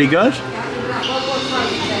 That's pretty good.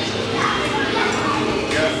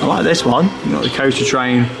 I like this one. You've got the coaster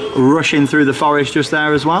train rushing through the forest just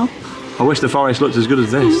there as well. I wish the forest looked as good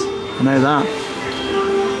as this. I know that.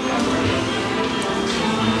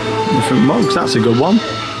 Different mugs, that's a good one.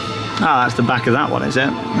 Ah, that's the back of that one, is it?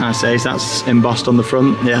 I see, so that's embossed on the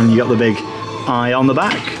front. Yeah, and you got the big eye on the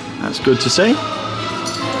back. That's good to see.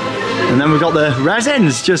 And then we've got the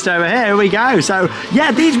resins just over here. Here we go. So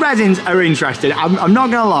yeah, these resins are interesting. I'm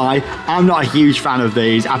not gonna lie, I'm not a huge fan of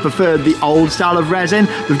these. I prefer the old style of resin.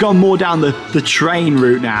 They've gone more down the train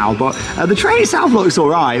route now, but the train itself looks all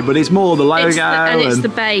right, but it's more the logo and it's the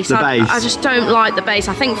base. I just don't like the base.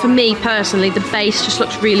 I think for me personally, the base just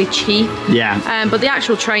looks really cheap. Yeah. But the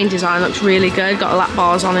actual train design looks really good. Got the lap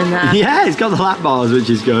bars on in there. Yeah, it's got the lap bars, which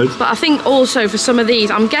is good. But I think also for some of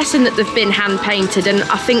these, I'm guessing that they've been hand painted, and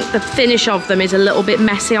I think the finish of them is a little bit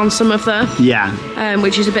messy on some of them. Yeah.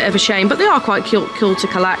 Which is a bit of a shame, but they are quite cool to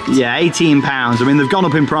collect. Yeah, £18. I mean, they've gone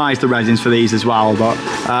up in price, the resins for these as well, but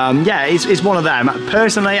yeah, it's one of them.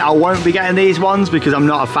 Personally, I won't be getting these ones because I'm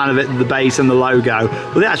not a fan of it, the base and the logo,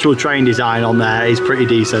 but the actual train design on there is pretty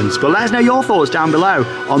decent. But let us know your thoughts down below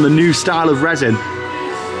on the new style of resin.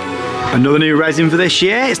 Another new resin for this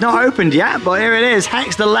year. It's not opened yet, but here it is.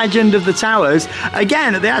 Hex, the Legend of the Towers.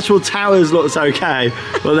 Again, the actual towers looks okay,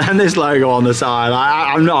 but then this logo on the side,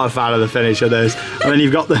 I'm not a fan of the finish of this. And then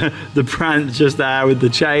you've got the branch just there with the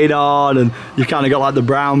chain on, and you've kind of got like the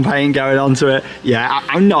brown paint going onto it. Yeah,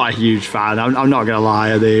 I'm not a huge fan. I'm not gonna lie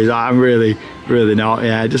of these. I'm really not.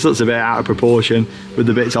 Yeah, it just looks a bit out of proportion with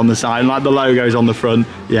the bits on the side, and like the logos on the front.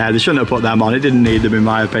 Yeah, they shouldn't have put them on. It didn't need them in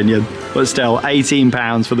my opinion, but still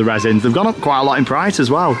 £18 for the resins. They've gone up quite a lot in price as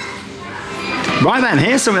well. Right then,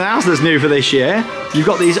 here's something else that's new for this year. You've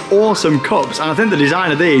got these awesome cups, and I think the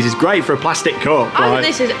design of these is great for a plastic cup. I think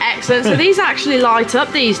this is excellent. So these actually light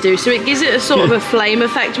up, these do, so it gives it a sort of a flame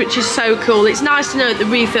effect, which is so cool. It's nice to know that the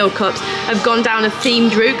refill cups have gone down a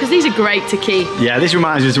themed route, because these are great to keep. Yeah, this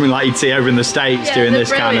reminds me of something like you'd see over in the States doing this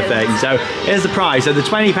kind of thing. So here's the price. So the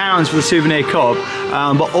 £20 for the souvenir cup,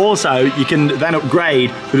 but also you can then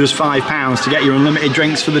upgrade for just £5 to get your unlimited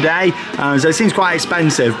drinks for the day. So it seems quite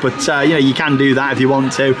expensive, but you know, you can do that if you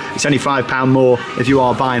want to. It's only £5 more if you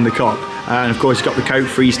are buying the cup. And of course you've got the Coke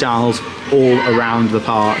freestyles all around the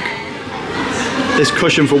park. This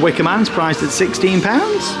cushion for Wicker Man's priced at £16.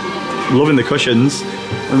 Loving the cushions.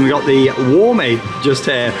 And we've got the Warmy just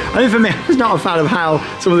here. I think for me, I was not a fan of how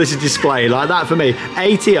some of this is displayed. Like that for me,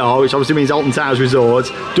 ATR, which obviously means Alton Towers Resorts,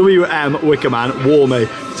 WM Wicker Man, Warmy.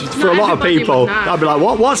 For a lot of people, that'd be like,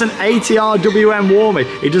 what's an ATR WM Warmy?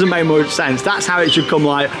 It doesn't make much sense. That's how it should come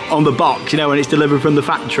like on the box, you know, when it's delivered from the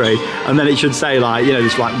factory. And then it should say like, you know,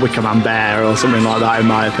 just like Wicker Man Bear or something like that in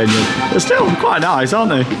my opinion. They're still quite nice,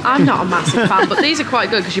 aren't they? I'm not a massive fan, but these are quite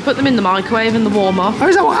good because you put them in the microwave and the warm up. Oh,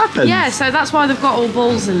 is that what happens? Yeah, so that's why they've got all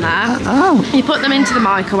balls in there. Oh. You put them into the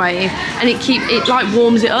microwave and it like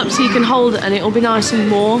warms it up so you can hold it and it'll be nice and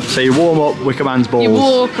warm. So you warm up Wicker Man's balls. You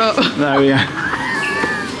walk up. There we go.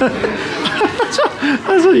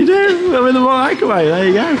 That's what you do. I'm in the microwave. There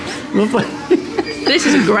you go. Lovely. This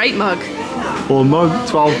is a great mug. Or mug,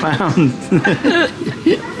 £12.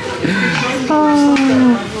 Oh.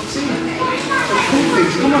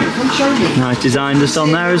 Nice design just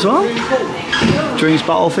on there as well. Drinks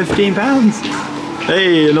bottle, £15.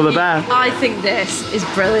 Hey, another bear. I think this is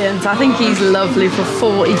brilliant. I think he's lovely for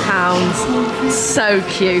 £40. So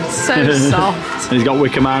cute, so soft. And he's got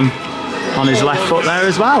Wicker Man on his left foot there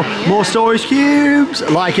as well. Yeah. More storage cubes.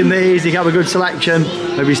 Liking these, you can have a good selection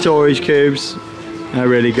of your storage cubes. They're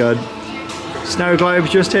really good. Snow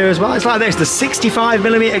globes just here as well. It's like this, the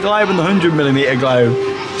 65mm globe and the 100mm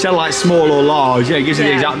globe. So like small or large, you know, it gives you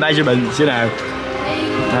the exact measurements, you know.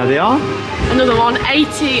 There they are. Another one,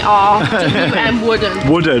 ATR WM Wooden.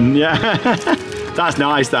 Wooden, yeah. That's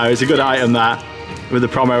nice though, it's a good item that, with the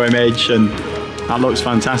promo image, and that looks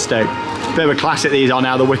fantastic. Bit of a classic these are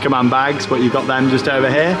now, the Wicker Man bags, but you've got them just over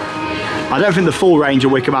here. I don't think the full range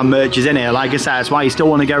of Wicker Man merch is in here. Like I said, that's why you still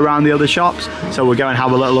want to go around the other shops. So we'll go and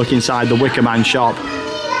have a little look inside the Wicker Man shop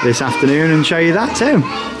this afternoon and show you that too.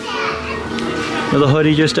 Another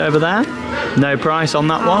hoodie just over there. No price on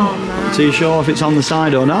that one. Not too sure if it's on the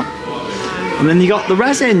side or not. And then you got the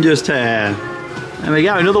resin just here. There we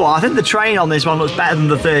go, another one. I think the train on this one looks better than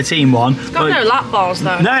the 13 one. It's got no lap bars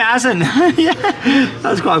though. No, it hasn't. Yeah,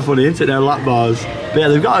 that's quite funny, isn't it? No lap bars. But yeah,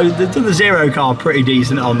 they've done the zero car pretty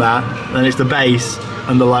decent on that. Then it's the base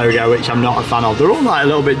and the logo, which I'm not a fan of. They're all like a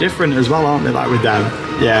little bit different as well, aren't they? Like with them.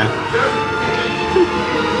 Yeah.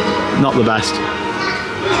 Not the best.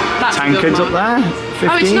 That's Tankards up there. 15.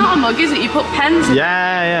 Oh, it's not a mug, is it? You put pens in.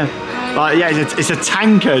 Yeah. Like, yeah, it's a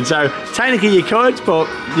tankard, so technically you could, but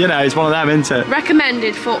you know, it's one of them, isn't it?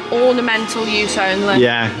 Recommended for ornamental use only.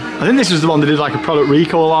 Yeah, I think this was the one they did like a product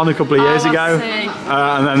recall on a couple of years ago,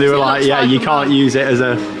 and then they were like, yeah, you can't use it as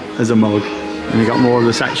a mug. And we got more of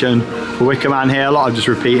the section for Wicker Man here. A lot of just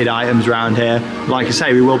repeated items around here. Like I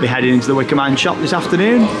say, we will be heading into the Wicker Man shop this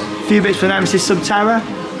afternoon. A few bits for Nemesis Subterra.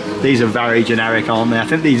 These are very generic, aren't they? I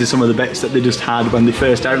think these are some of the bits that they just had when they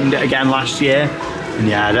first opened it again last year. And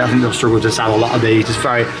yeah, I don't think they'll struggle to sell a lot of these. Just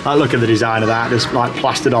very, like, look at the design of that, just like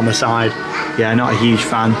plastered on the side. Yeah, not a huge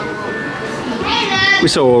fan. We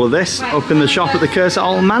saw all of this up in the shop at the Curse at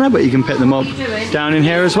Alton Manor, but you can pick them up down in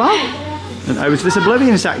here as well. And over to this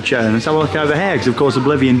Oblivion section. Let's have a look over here, because of course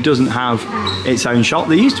Oblivion doesn't have its own shop.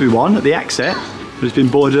 There used to be one at the exit, but it's been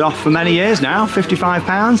boarded off for many years now, £55.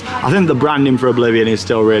 I think the branding for Oblivion is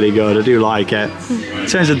still really good, I do like it. In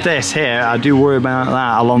terms of this here, I do worry about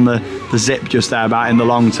that along the zip just there, about in the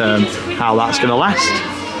long term, how that's going to last.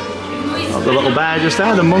 Got the little bear just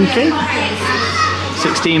there, the monkey,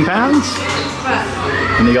 £16.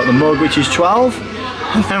 And you got the mug, which is 12.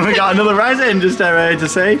 And then we got another resin just over here to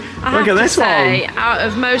see. Look at this one. Out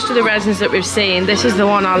of most of the resins that we've seen, this is the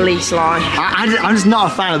one I least like. I'm just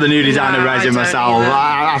not a fan of the new design of resin myself.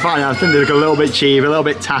 I think they look a little bit cheap, a little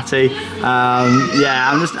bit tatty.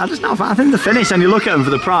 Yeah, I'm just not a fan. I think the finish, and you look at them for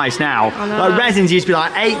the price now. Like resins used to be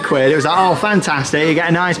like £8. It was like, oh, fantastic, you get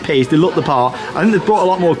a nice piece. They look the part. I think they've brought a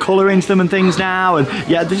lot more colour into them and things now. And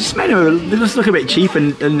yeah, they just made them. They just look a bit cheap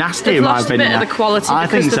and nasty in my opinion. They've lost a bit of the quality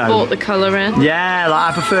because they've brought the colour in. Yeah, like,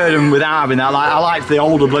 I preferred them without having that. Like, I liked the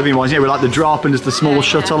old Oblivion ones, with like the drop and just the small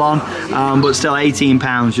shuttle on, but still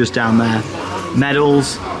 £18 just down there.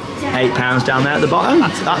 Medals, £8 down there at the bottom.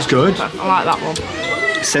 That's good. I like that one.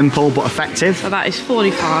 Simple but effective. So that is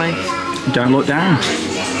 45. Don't look down.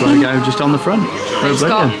 Logo just on the front. It's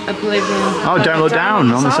got Oblivion. Oh, don't look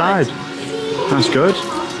down on the side. That's good.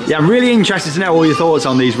 Yeah, I'm really interested to know all your thoughts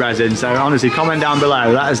on these resins. So honestly, comment down below.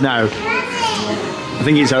 Let us know. I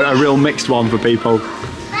think it's a real mixed one for people.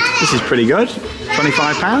 This is pretty good.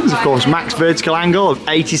 £25, of course, max vertical angle of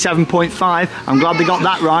 87.5. I'm glad they got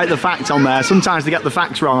that right, the fact on there. Sometimes they get the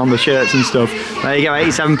facts wrong on the shirts and stuff. There you go,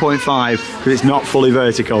 87.5, because it's not fully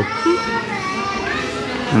vertical.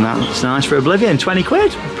 And that's nice for Oblivion, 20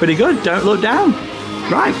 quid. Pretty good, don't look down.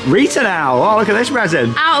 Right, Rita now. Oh, look at this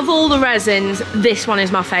resin. Out of all the resins, this one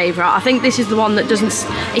is my favourite. I think this is the one that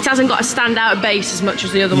it hasn't got a standout base as much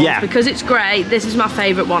as the other ones. Because it's great, this is my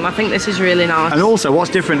favourite one. I think this is really nice. And also,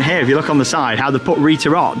 what's different here, if you look on the side, how they put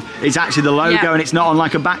Rita on, it's actually the logo and it's not on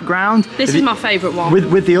like a background. This is my favourite one.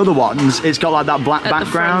 With the other ones, it's got like that black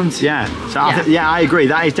background. Yeah, so I agree,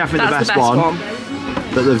 that is definitely the best one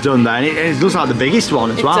that they've done there. And it looks like the biggest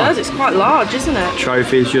one as well. It does, it's quite large, isn't it?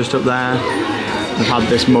 Trophies just up there. We've had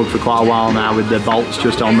this mug for quite a while now with the bolts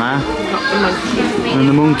just on there. And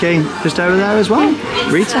the monkey just over there as well.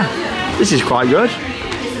 Rita. This is quite good.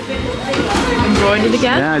 Embroidered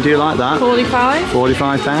again. Yeah, I do like that. 45.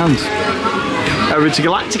 £45. Over to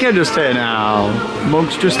Galactica just here now.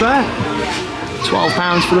 Mug's just there.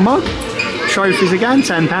 £12 for the mug. Trophies again,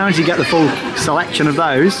 £10. You get the full selection of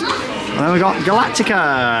those. And then we've got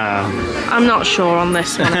Galactica. I'm not sure on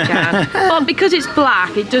this one again. But because it's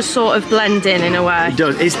black, it does sort of blend in a way. It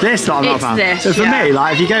does. It's this that I'm not a fan. This, so for me,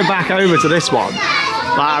 like, if you go back over to this one,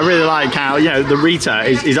 like, I really like how, the Rita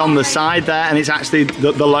is on the side there and it's actually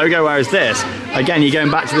the logo, whereas this, again, you're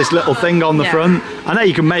going back to this little thing on the front. I know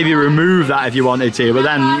you can maybe remove that if you wanted to, but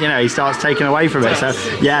then, he starts taking away from it. So,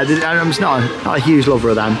 yeah, I'm just not a huge lover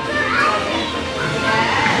of them.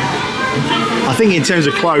 I think in terms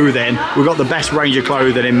of clothing, we've got the best range of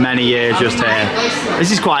clothing in many years just here. This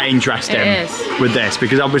is quite interesting with this,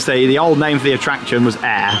 because obviously the old name for the attraction was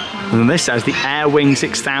Air, and then this says the Air Wing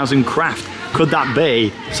 6000 Craft. Could that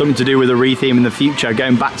be something to do with a retheme in the future,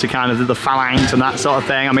 going back to kind of the phalanx and that sort of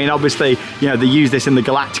thing? I mean, obviously, they use this in the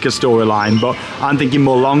Galactica storyline, but I'm thinking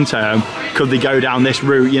more long term, could they go down this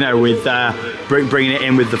route, with bringing it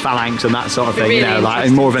in with the phalanx and that sort of thing, really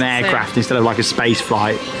like more of an aircraft instead of like a space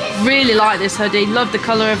flight. Really like this hoodie. Love the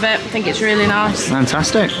colour of it. I think it's really nice.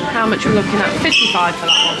 Fantastic. How much are we looking at? 55 for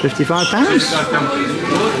that one.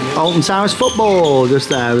 £55. Alton Towers football, just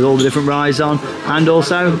there with all the different rides on, and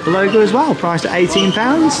also the logo as well, priced at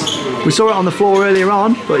 £18. We saw it on the floor earlier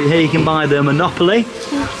on, but here you can buy the Monopoly,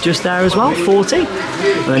 just there as well, 40. And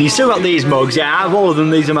then you still got these mugs. Yeah, out of all of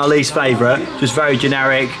them, these are my least favourite. Just very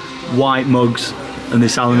generic white mugs, and they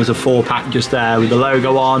sell them as a 4-pack just there with the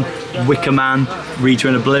logo on, Wicker Man, Rita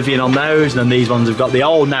and Oblivion on those, and then these ones have got the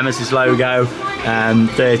old Nemesis logo,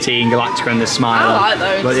 13 Galactica and the Smiler. I like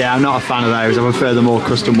those. But yeah, I'm not a fan of those. I prefer the more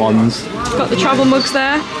custom ones. Got the travel mugs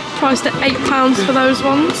there, priced at £8 for those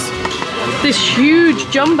ones. This huge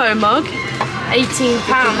jumbo mug, £18.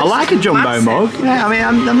 I like a jumbo mug. Yeah, I mean,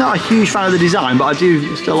 I'm not a huge fan of the design, but I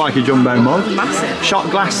do still like a jumbo mug. Massive. Shot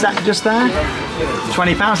glass set just there,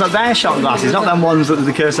 £20. Like their shot glasses, not them ones that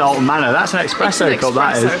the Curse of Alton Manor. That's an espresso cup,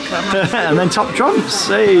 that is. And then top trumps.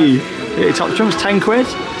 See, top trumps, 10 quid.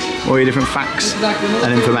 All your different facts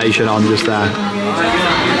and information on just there.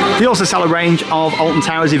 They also sell a range of Alton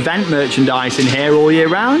Towers event merchandise in here all year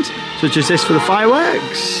round, such as this for the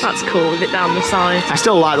fireworks. That's cool with it down the side. I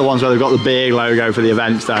still like the ones where they've got the big logo for the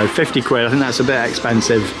events though. 50 quid, I think that's a bit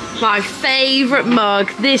expensive. My favourite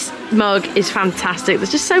mug. This mug is fantastic.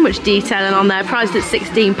 There's just so much detailing on there, priced at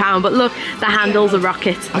 £16, but look, the handle's a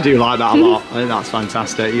rocket. I do like that a lot. I think that's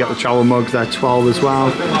fantastic. You got the travel mugs there, 12 as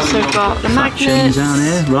well. So we've got the Sections magnets. down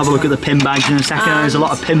here. We'll have a look at the pin badge in a second. There's a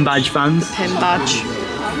lot of pin badge fans. Pin badge.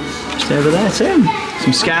 Just over there too.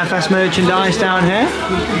 Some Scarefest merchandise down here.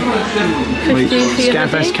 15 for your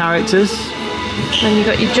Scarefest hoodie. characters. Then you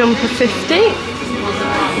got your jumper 50.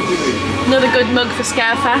 Another good mug for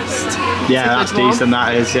Scarefest. Yeah, that's decent,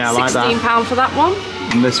 that is. Yeah, I like that. £16 for that one.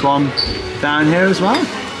 And this one down here as well.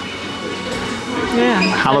 Yeah.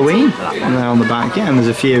 Halloween. And there on the back, yeah, and there's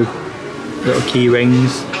a few little key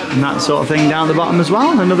rings and that sort of thing down the bottom as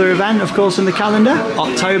well. Another event, of course, in the calendar,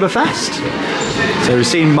 Oktoberfest. So we've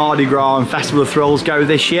seen Mardi Gras and Festival of Thrills go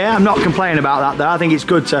this year. I'm not complaining about that though. I think it's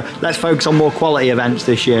good to, let's focus on more quality events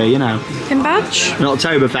this year, you know. Pin badge. And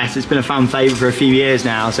Oktoberfest, it's been a fan favourite for a few years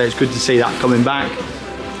now, so it's good to see that coming back.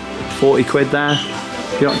 40 quid there.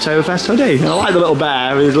 The Oktoberfest hoodie. I like the little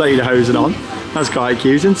bear with his lederhosen on. That's quite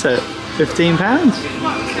cute, isn't it? £15.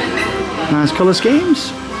 Nice colour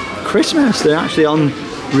schemes. Christmas, they're actually on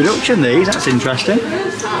reduction these, that's interesting.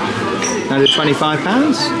 Now they're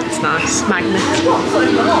 £25. It's nice. Magnet.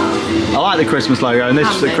 I like the Christmas logo, and this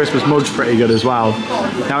the Christmas mug's pretty good as well.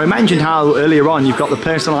 Now I mentioned how earlier on you've got the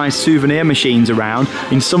personalised souvenir machines around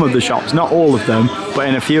in some of the shops, not all of them, but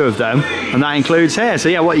in a few of them, and that includes here. So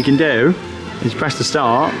yeah, what you can do is press the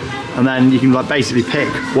start, and then you can like basically pick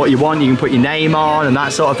what you want. You can put your name on and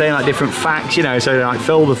that sort of thing, like different facts, you know, so like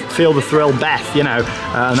feel the thrill Beth, you know,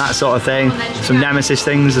 and that sort of thing. Some Nemesis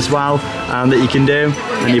things as well that you can do,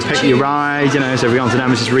 and you pick your ride, you know, so if you're on to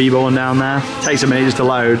Nemesis Reborn down there, takes a minute just to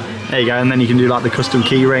load, there you go, and then you can do like the custom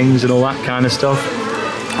key rings and all that kind of stuff.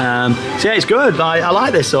 So yeah, it's good. I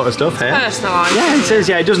like this sort of stuff here. Personalised. Yeah, it is.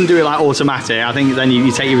 Yeah, it doesn't do it like automatic. I think then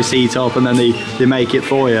you take your receipt up and then they make it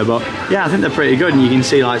for you. But yeah, I think they're pretty good, and you can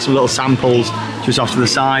see like some little samples just off to the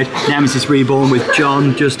side. Nemesis Reborn with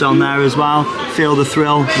John just on there as well. Feel the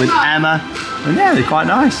Thrill with Emma, and yeah, they're quite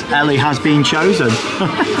nice. Ellie has been chosen.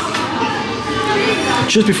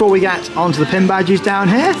 Just before we get onto the pin badges down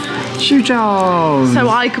here, shoe charms. So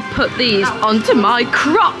I could put these onto my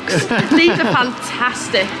Crocs. These are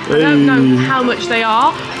fantastic. I don't know how much they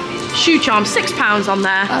are. Shoe charms, £6 on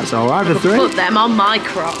there. That's all right for three. Put them on my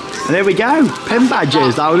Crocs. And there we go, pin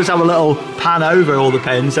badges. I'll just have a little pan over all the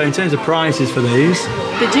pins. So in terms of prices for these,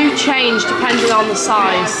 They do change depending on the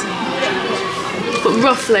size. But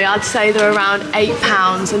roughly, I'd say they're around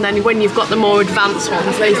 £8, and then when you've got the more advanced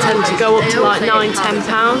ones, they tend to go up to like £9,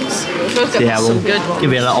 £10. so yeah, we'll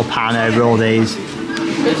give you a little pan over all these.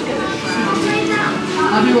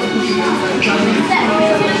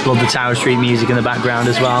 Love the Tower Street music in the background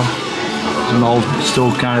as well. Some old,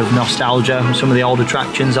 still kind of nostalgia from some of the old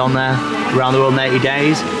attractions on there. Around the World in 80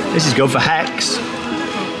 Days. This is good for Hex.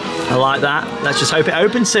 I like that. Let's just hope it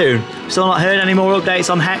opens soon. Still not heard any more updates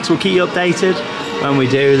on Hex. We'll keep you updated when we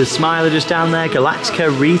do. The Smiler just down there, Galactica,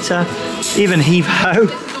 Rita, even Heave Ho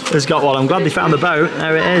has got one. I'm glad they found the boat.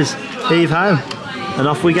 There it is. Heave Ho. And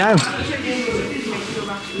off we go.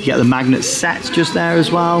 You get the magnet sets just there as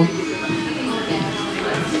well.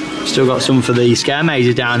 Still got some for the scare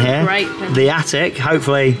mazes down here. Great. The attic,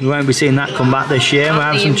 hopefully we won't be seeing that come back this year. We'll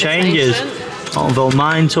have some changes. Altonville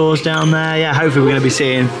Mine Tours down there. Yeah, hopefully we're going to be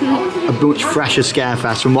seeing a much fresher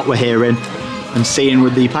Scarefest from what we're hearing and seeing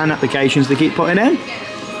with the plan applications they keep putting in.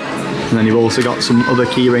 And then you've also got some other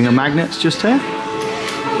keyring and magnets just here.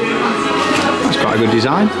 quite a good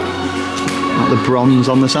design. Like the bronze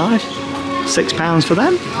on the side. £6 for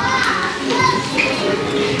them.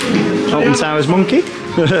 Alton Towers monkey.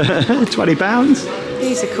 £20.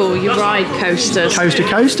 These are cool, you ride coasters.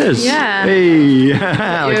 Coasters? Yeah. Hey,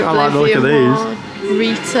 I like the look of these.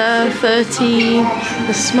 Rita, 13,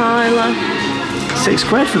 the Smiler.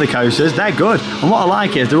 £6 for the coasters, they're good. And what I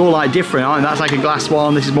like is they're all like different, aren't they? That's like a glass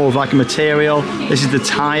one, this is more of like a material, this is the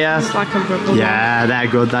tyre. It's like a rubber Yeah, they're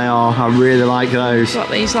good, they are. I really like those. Got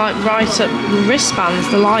these like right up wristbands,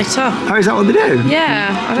 the light up. Oh, is that what they do?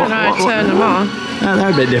 Yeah, I don't know how to turn them on. Yeah,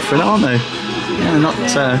 they're a bit different, aren't they? Yeah,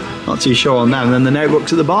 not too sure on them. And then the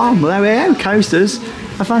notebooks at the bottom. Well, there we go, coasters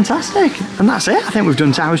are fantastic. And that's it, I think we've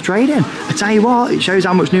done Towers trading. I tell you what, it shows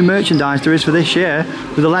how much new merchandise there is for this year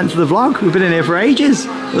with the length of the vlog. We've been in here for ages.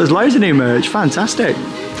 There's loads of new merch, fantastic.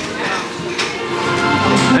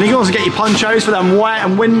 And you can also get your ponchos for them wet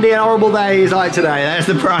and windy and horrible days like today. There's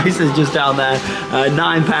the prices just down there.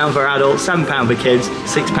 £9 for adults, £7 for kids,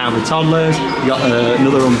 £6 for toddlers. You got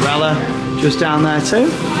another umbrella just down there too.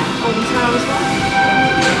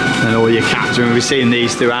 And all your caps, I mean, we've seen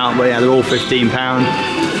these throughout, but yeah, they're all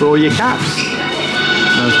 £15 for all your caps.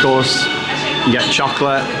 And of course, you get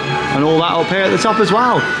chocolate and all that up here at the top as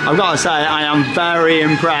well. I've got to say, I am very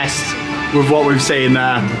impressed with what we've seen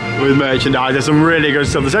there with merchandise. There's some really good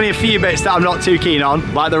stuff. There's only a few bits that I'm not too keen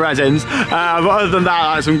on, like the resins, but other than that,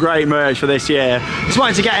 like some great merch for this year. Just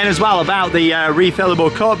wanted to get in as well about the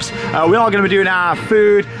refillable cups. We are going to be doing our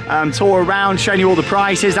food tour around, showing you all the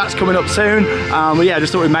prices. That's coming up soon. But yeah,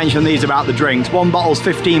 just thought we'd mention these about the drinks. One bottle's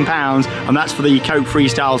 £15, and that's for the Coke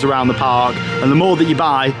Freestyles around the park. And the more that you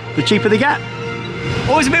buy, the cheaper they get.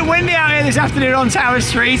 Always a bit windy out here this afternoon on Tower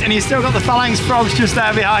Street, and you've still got the Phalanx Frogs just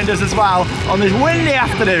there behind us as well on this windy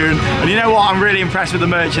afternoon. And you know what, I'm really impressed with the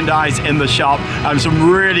merchandise in the shop.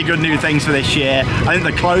 Some really good new things for this year. I think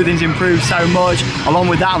the clothing's improved so much. Along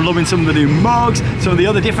with that, I'm loving some of the new mugs, some of the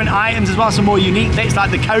other different items as well, some more unique bits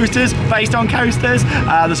like the coasters, based on coasters.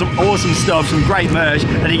 There's some awesome stuff, some great merch,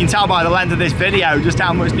 and you can tell by the length of this video just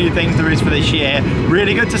how much new things there is for this year.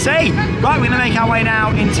 Really good to see. Right, we're going to make our way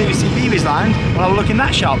now into CBeebies Land. We'll have a look in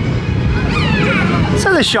that shop.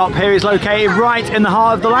 So the shop here is located right in the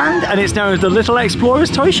heart of the land, and it's known as the Little Explorers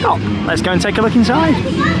Toy Shop. Let's go and take a look inside.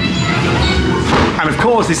 And of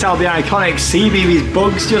course they sell the iconic CBeebies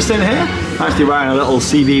bugs just in here. I'm actually wearing a little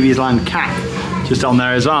CBeebies Land cap just on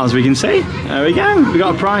there as well, as we can see. There we go, we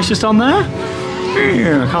got a price just on there.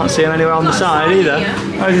 I can't see them anywhere on the side either.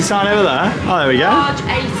 Oh, is the sign over there? Oh, there we go. Large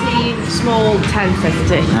 18, small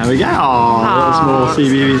 10.50. There we go. Oh, little small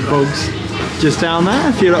CBeebies bugs. Just down there,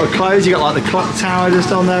 a few little clothes. You got like the clock tower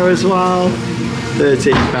just on there as well.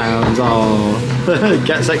 £13. Oh,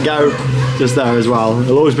 get set go, just there as well.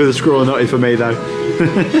 It'll always be the squirrel nutty for me though.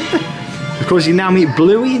 Of course, you can now meet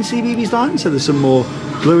Bluey in CBeebies Land, so there's some more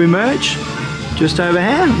Bluey merch just over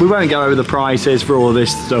here. We won't go over the prices for all of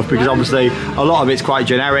this stuff because obviously a lot of it's quite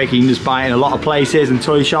generic. You can just buy it in a lot of places and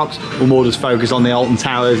toy shops. We'll more just focus on the Alton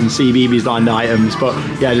Towers and CBeebies Land items. But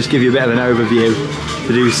yeah, just give you a bit of an overview.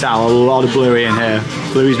 They do sell a lot of Bluey in here.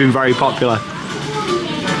 Bluey's been very popular.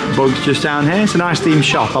 Bugs just down here. It's a nice themed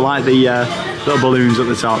shop. I like the little balloons at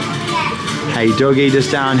the top. Hey Dougie just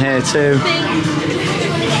down here too.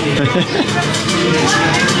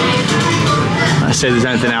 Let's see if there's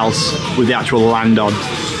anything else with the actual land on.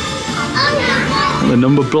 The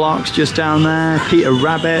number blocks just down there. Peter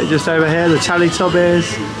Rabbit just over here. The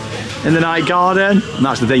Teletubbies in the night garden. And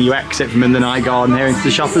that's the thing, you exit from in the night garden here into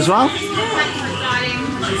the shop as well.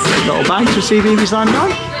 Little bags for CBeebies Land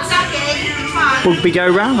on. Bugby Go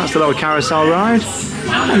Round, that's the little carousel ride.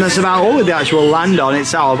 And that's about all with the actual land on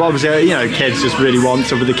itself. Obviously, you know, kids just really want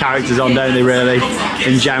some of the characters on, don't they, really,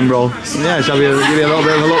 in general. And yeah, so I'll give you a little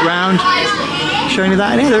bit of a look round. Showing you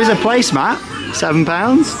that in here. There is a placemat,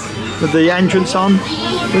 £7, with the entrance on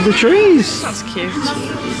with the trees. That's cute.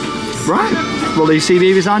 Right, we'll leave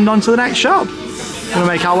CBeebies Land on to the next shop. We're going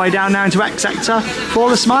to make our way down now into X Sector for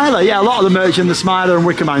the Smiler. Yeah, a lot of the merch in the Smiler and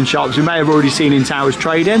Wickerman shops we may have already seen in Towers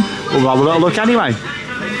Trading, but we'll have a little look anyway.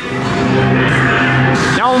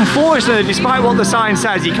 Now unfortunately, despite what the sign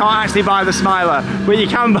says, you can't actually buy the Smiler, but you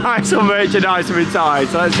can buy some merchandise from inside,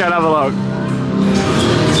 so let's go and have a look.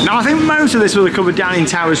 Now I think most of this will be covered down in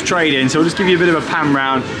Towers Trading, so we'll just give you a bit of a pan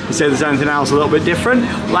round and see if there's anything else a little bit different.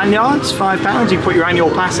 Lanyards, £5, you can put your annual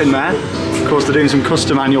pass in there. Of course they're doing some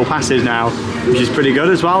custom annual passes now, which is pretty good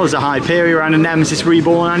as well. There's a Hyperion and a Nemesis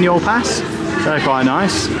Reborn annual pass, so they're quite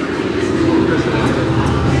nice.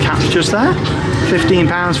 Caps just there,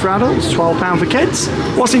 £15 for adults, £12 for kids.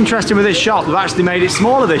 What's interesting with this shop, they've actually made it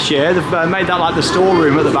smaller this year. They've made that like the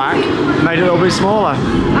storeroom at the back, made it a little bit smaller.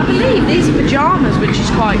 I believe these are pyjamas, which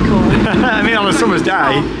is quite cool. I mean, on a summer's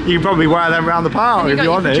day, you can probably wear them around the park if you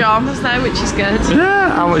want it. Pyjamas there, which is good.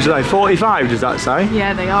 Yeah, how much are they? 45, does that say?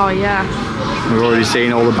 Yeah, they are, yeah. We've already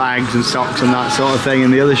seen all the bags and socks and that sort of thing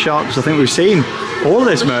in the other shops. I think we've seen all of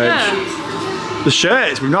this merch. The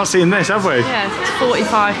shirts, we've not seen this, have we? Yeah, it's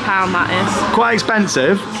 £45 that is. Quite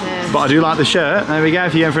expensive, but I do like the shirt. There we go,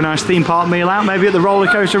 if you're going for a nice theme park meal out, maybe at the roller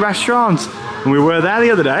coaster restaurant. And we were there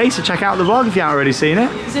the other day, so check out the vlog if you haven't already seen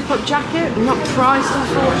it. Zip-up jacket, not priced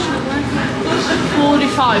unfortunately.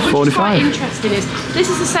 45, which is quite interesting is, this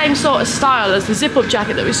is the same sort of style as the zip-up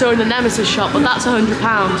jacket that we saw in the Nemesis shop, but that's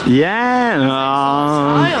 £100.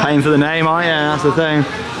 Yeah, paying for the name, aren't you? That's the thing.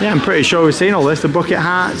 Yeah, I'm pretty sure we've seen all this. The bucket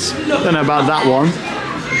hats, don't know about that one.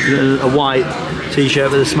 A white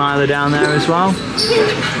t-shirt with a smiler down there as well.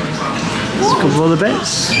 There's a couple of other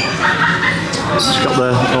bits. It's got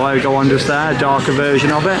the logo on just there, a darker version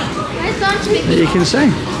of it that you can see.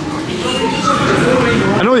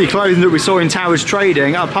 And all your clothing that we saw in Towers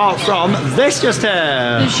Trading, apart from this just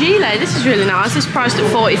here. The gilet, this is really nice. It's priced at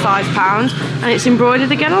 £45 and it's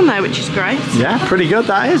embroidered again on there, which is great. Yeah, pretty good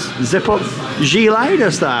that is. Zip up gilet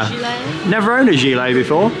just there. Gilet. Never owned a gilet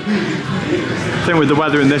before. I think with the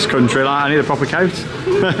weather in this country, like, I need a proper coat.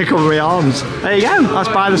 Cover my arms. There you go, that's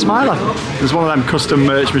Buy the Smiler. There's one of them custom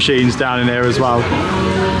merch machines down in here as well.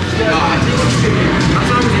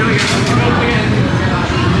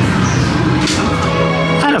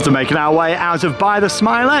 And after making our way out of Buy the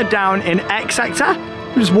Smiler down in X sector,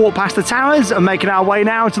 we just walk past the towers and making our way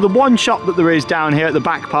now to the one shop that there is down here at the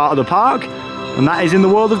back part of the park. And that is in the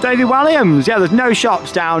world of David Walliams. Yeah, there's no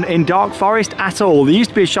shops down in Dark Forest at all. There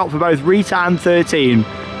used to be a shop for both Rita and 13,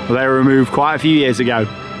 but they were removed quite a few years ago.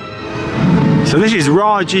 So this is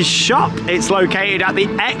Raj's shop. It's located at the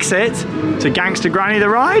exit to Gangster Granny the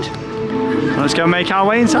Ride. Let's go and make our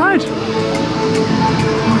way inside.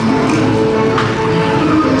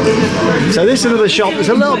 So this is another shop that's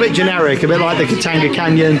a little bit generic, a bit like the Katanga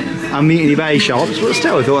Canyon and Mutiny Bay shops, but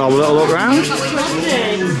still I thought I'd have a little look around.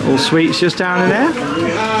 All sweets just down in there.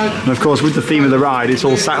 And of course with the theme of the ride, it's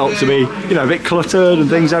all set up to be, you know, a bit cluttered and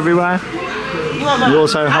things everywhere. We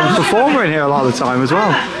also have a performer in here a lot of the time as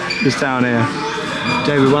well, just down here.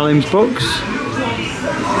 David Walliams books.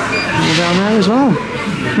 All down there as well.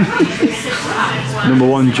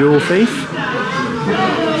 #1 Jewel Thief.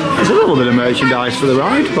 There's a little bit of merchandise for the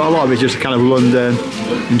ride, but a lot of it's just kind of London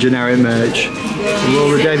and generic merch. The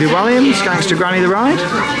world of David Walliams, Gangster Granny the Ride,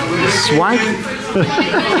 swag.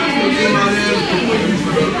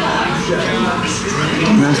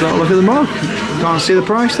 Nice little look at the mug. Can't see the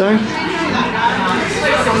price though.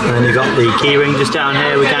 And then you've got the keyring just down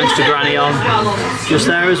here with Gangster Granny on, just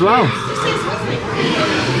there as well.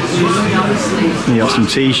 And you got some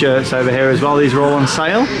t-shirts over here as well. These are all on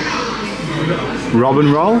sale. Rob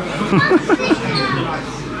and roll.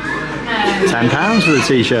 £10 for the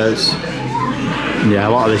t-shirts. Yeah, a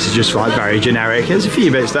lot of this is just like very generic. There's a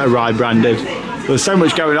few bits that are ride branded. There's so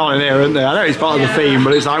much going on in here, isn't there? I know it's part of the theme,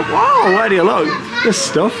 but it's like, wow, where do you look? There's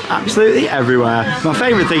stuff absolutely everywhere. My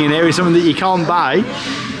favourite thing in here is something that you can't buy,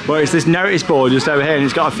 but it's this notice board just over here, and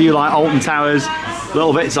it's got a few like Alton Towers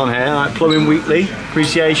little bits on here, like Plumbing Weekly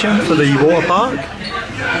appreciation for the water park.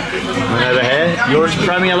 And over here, Europe's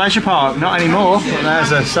Premier Leisure Park. Not anymore, but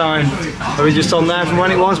there's a sign that was just on there from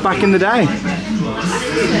when it was back in the day.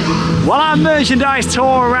 Well, our merchandise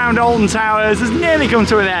tour around Alton Towers has nearly come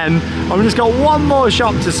to an end. I've just got one more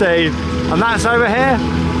shop to see, and that's over here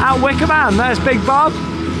at Wickerman. There's Big Bob.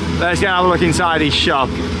 Let's go and have a look inside his shop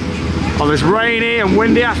on this rainy and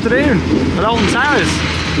windy afternoon at Alton Towers.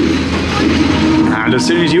 And as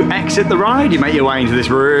soon as you exit the ride, you make your way into this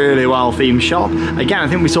really well themed shop. Again, I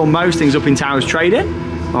think we saw most things up in Towers Trading.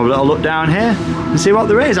 Have a little look down here and see what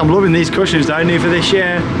there is. I'm loving these cushions though, new for this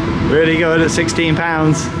year. Really good at £16.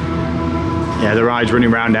 Yeah, the ride's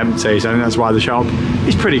running around empty, so I think that's why the shop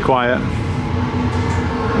is pretty quiet.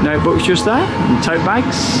 Notebooks just there, and tote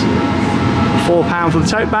bags. £4 for the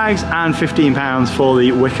tote bags and £15 for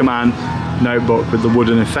the Wickerman notebook with the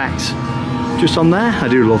wooden effect. Just on there. I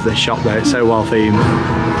do love this shop though, it's so well themed.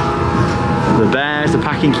 The bears, the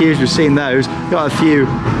packing cubes, we've seen those. Got a few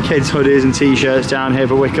kids hoodies and t-shirts down here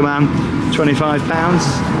for Wickerman, £25.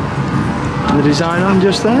 And the design on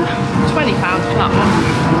just there. £20 flat.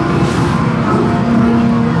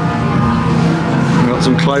 We've got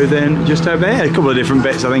some clothing just over here, a couple of different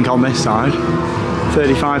bits I think on this side.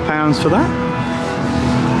 £35 for that.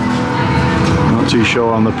 too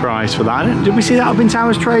sure on the price for that. Did we see that up in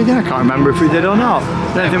Towers trading? I can't remember if we did or not.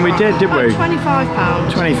 I don't think we did we?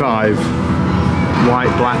 £25. 25.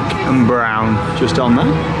 White, black and brown just on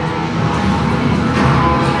there.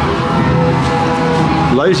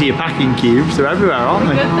 Loads of your packing cubes, they're everywhere, aren't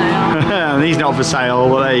they? Good they are. And these not for sale.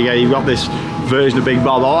 Well, there you go, you've got this version of Big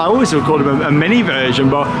Bob. I always have called him a mini version,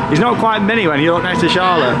 but he's not quite mini when you look next to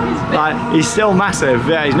Charlotte. Like, he's still massive.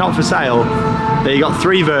 Yeah, he's not for sale. There you got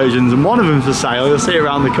 3 versions and one of them for sale. You'll see it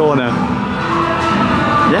around the corner.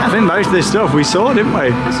 Yeah, I think most of this stuff we saw, didn't we?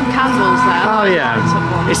 There's some candles there. Oh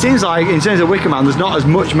yeah. It seems like in terms of Wicker Man, there's not as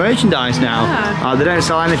much merchandise now. Yeah. They don't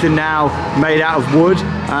sell anything now made out of wood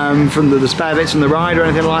from the spare bits from the ride or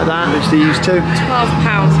anything like that, which they used to. £12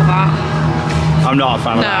 for that. I'm not a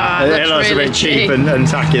fan of that. It looks really a bit cheap and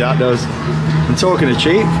tacky, that does. And talking of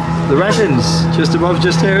cheap, the resins just above,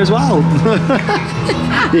 just here as well.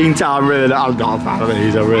 You can tell I'm not a fan of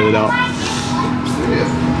these, I'm really not.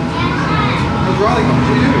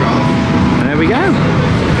 And there we go.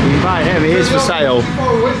 You can buy him, he is for sale.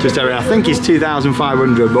 Just over, I think he's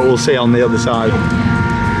 2,500, but we'll see on the other side.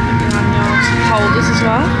 Holders as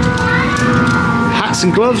well. Hats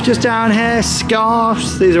and gloves just down here,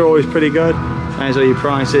 scarves, these are always pretty good. There's all your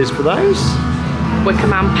prices for those. Wicker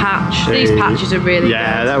Man patch. These patches are really good.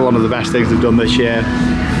 Yeah, they're one of the best things they've done this year.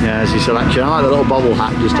 Yeah, as your selection. I like the little bobble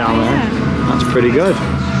hat just down there. Yeah. That's pretty good.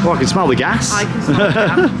 Oh, I can smell the gas. I can smell the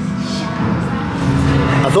gas.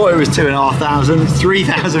 I thought it was 2,500,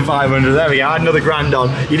 3,500. There we go, add another grand on.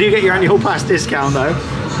 You do get your annual pass discount though.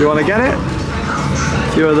 Do you want to get it?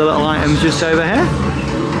 A few other little items just over here.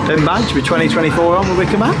 Pin badge with 2024 on the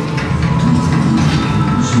Wicker Man.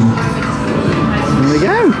 There we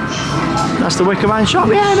go. That's the Wicker Man shop.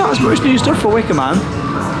 Yeah, not as much new stuff for Wicker Man.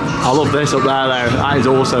 I love this up there though. That is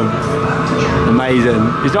awesome. Amazing.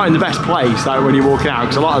 He's not in the best place like when you're walking out,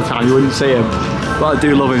 because a lot of the time you wouldn't see him. But I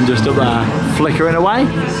do love him just up there, flickering away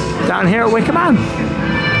down here at Wicker Man.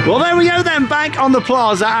 Well, there we go then, back on the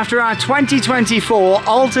plaza after our 2024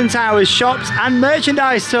 Alton Towers shops and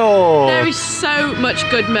merchandise tour. There is so much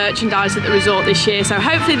good merchandise at the resort this year, so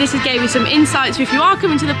hopefully this has gave you some insights if you are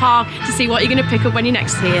coming to the park to see what you're going to pick up when you're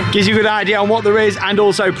next here. Gives you a good idea on what there is and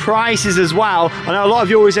also prices as well. I know a lot of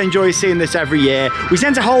you always enjoy seeing this every year. We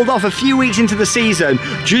tend to hold off a few weeks into the season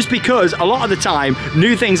just because a lot of the time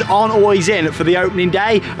new things aren't always in for the opening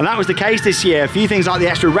day, and that was the case this year. A few things like the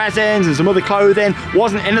extra resins and some other clothing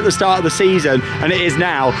wasn't in at the start of the season, and it is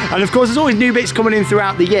now. And of course there's always new bits coming in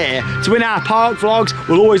throughout the year, so in our park vlogs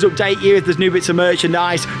we'll always update you if there's new bits of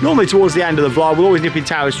merchandise. Normally towards the end of the vlog we'll always nip in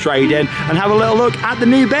Towers Trading and have a little look at the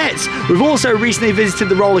new bits. We've also recently visited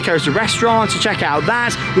the roller coaster restaurant to check out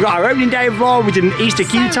that. We've got our opening day vlog, we did an Easter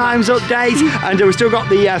queue times update, and we've still got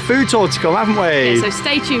the food tour to come, haven't we? Yeah, so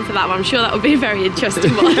stay tuned for that one. I'm sure that will be a very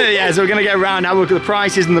interesting one. Yeah, so we're going to get around, have a look at the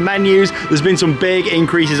prices and the menus. There's been some big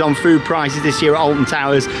increases on food prices this year at Alton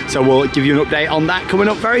Towers, so we'll give you an update on that coming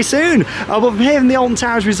up very soon. But from here in the Alton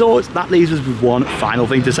Towers Resort, that leaves us with one final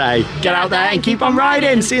thing to say. Get out there and keep on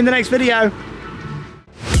riding. See you in the next video.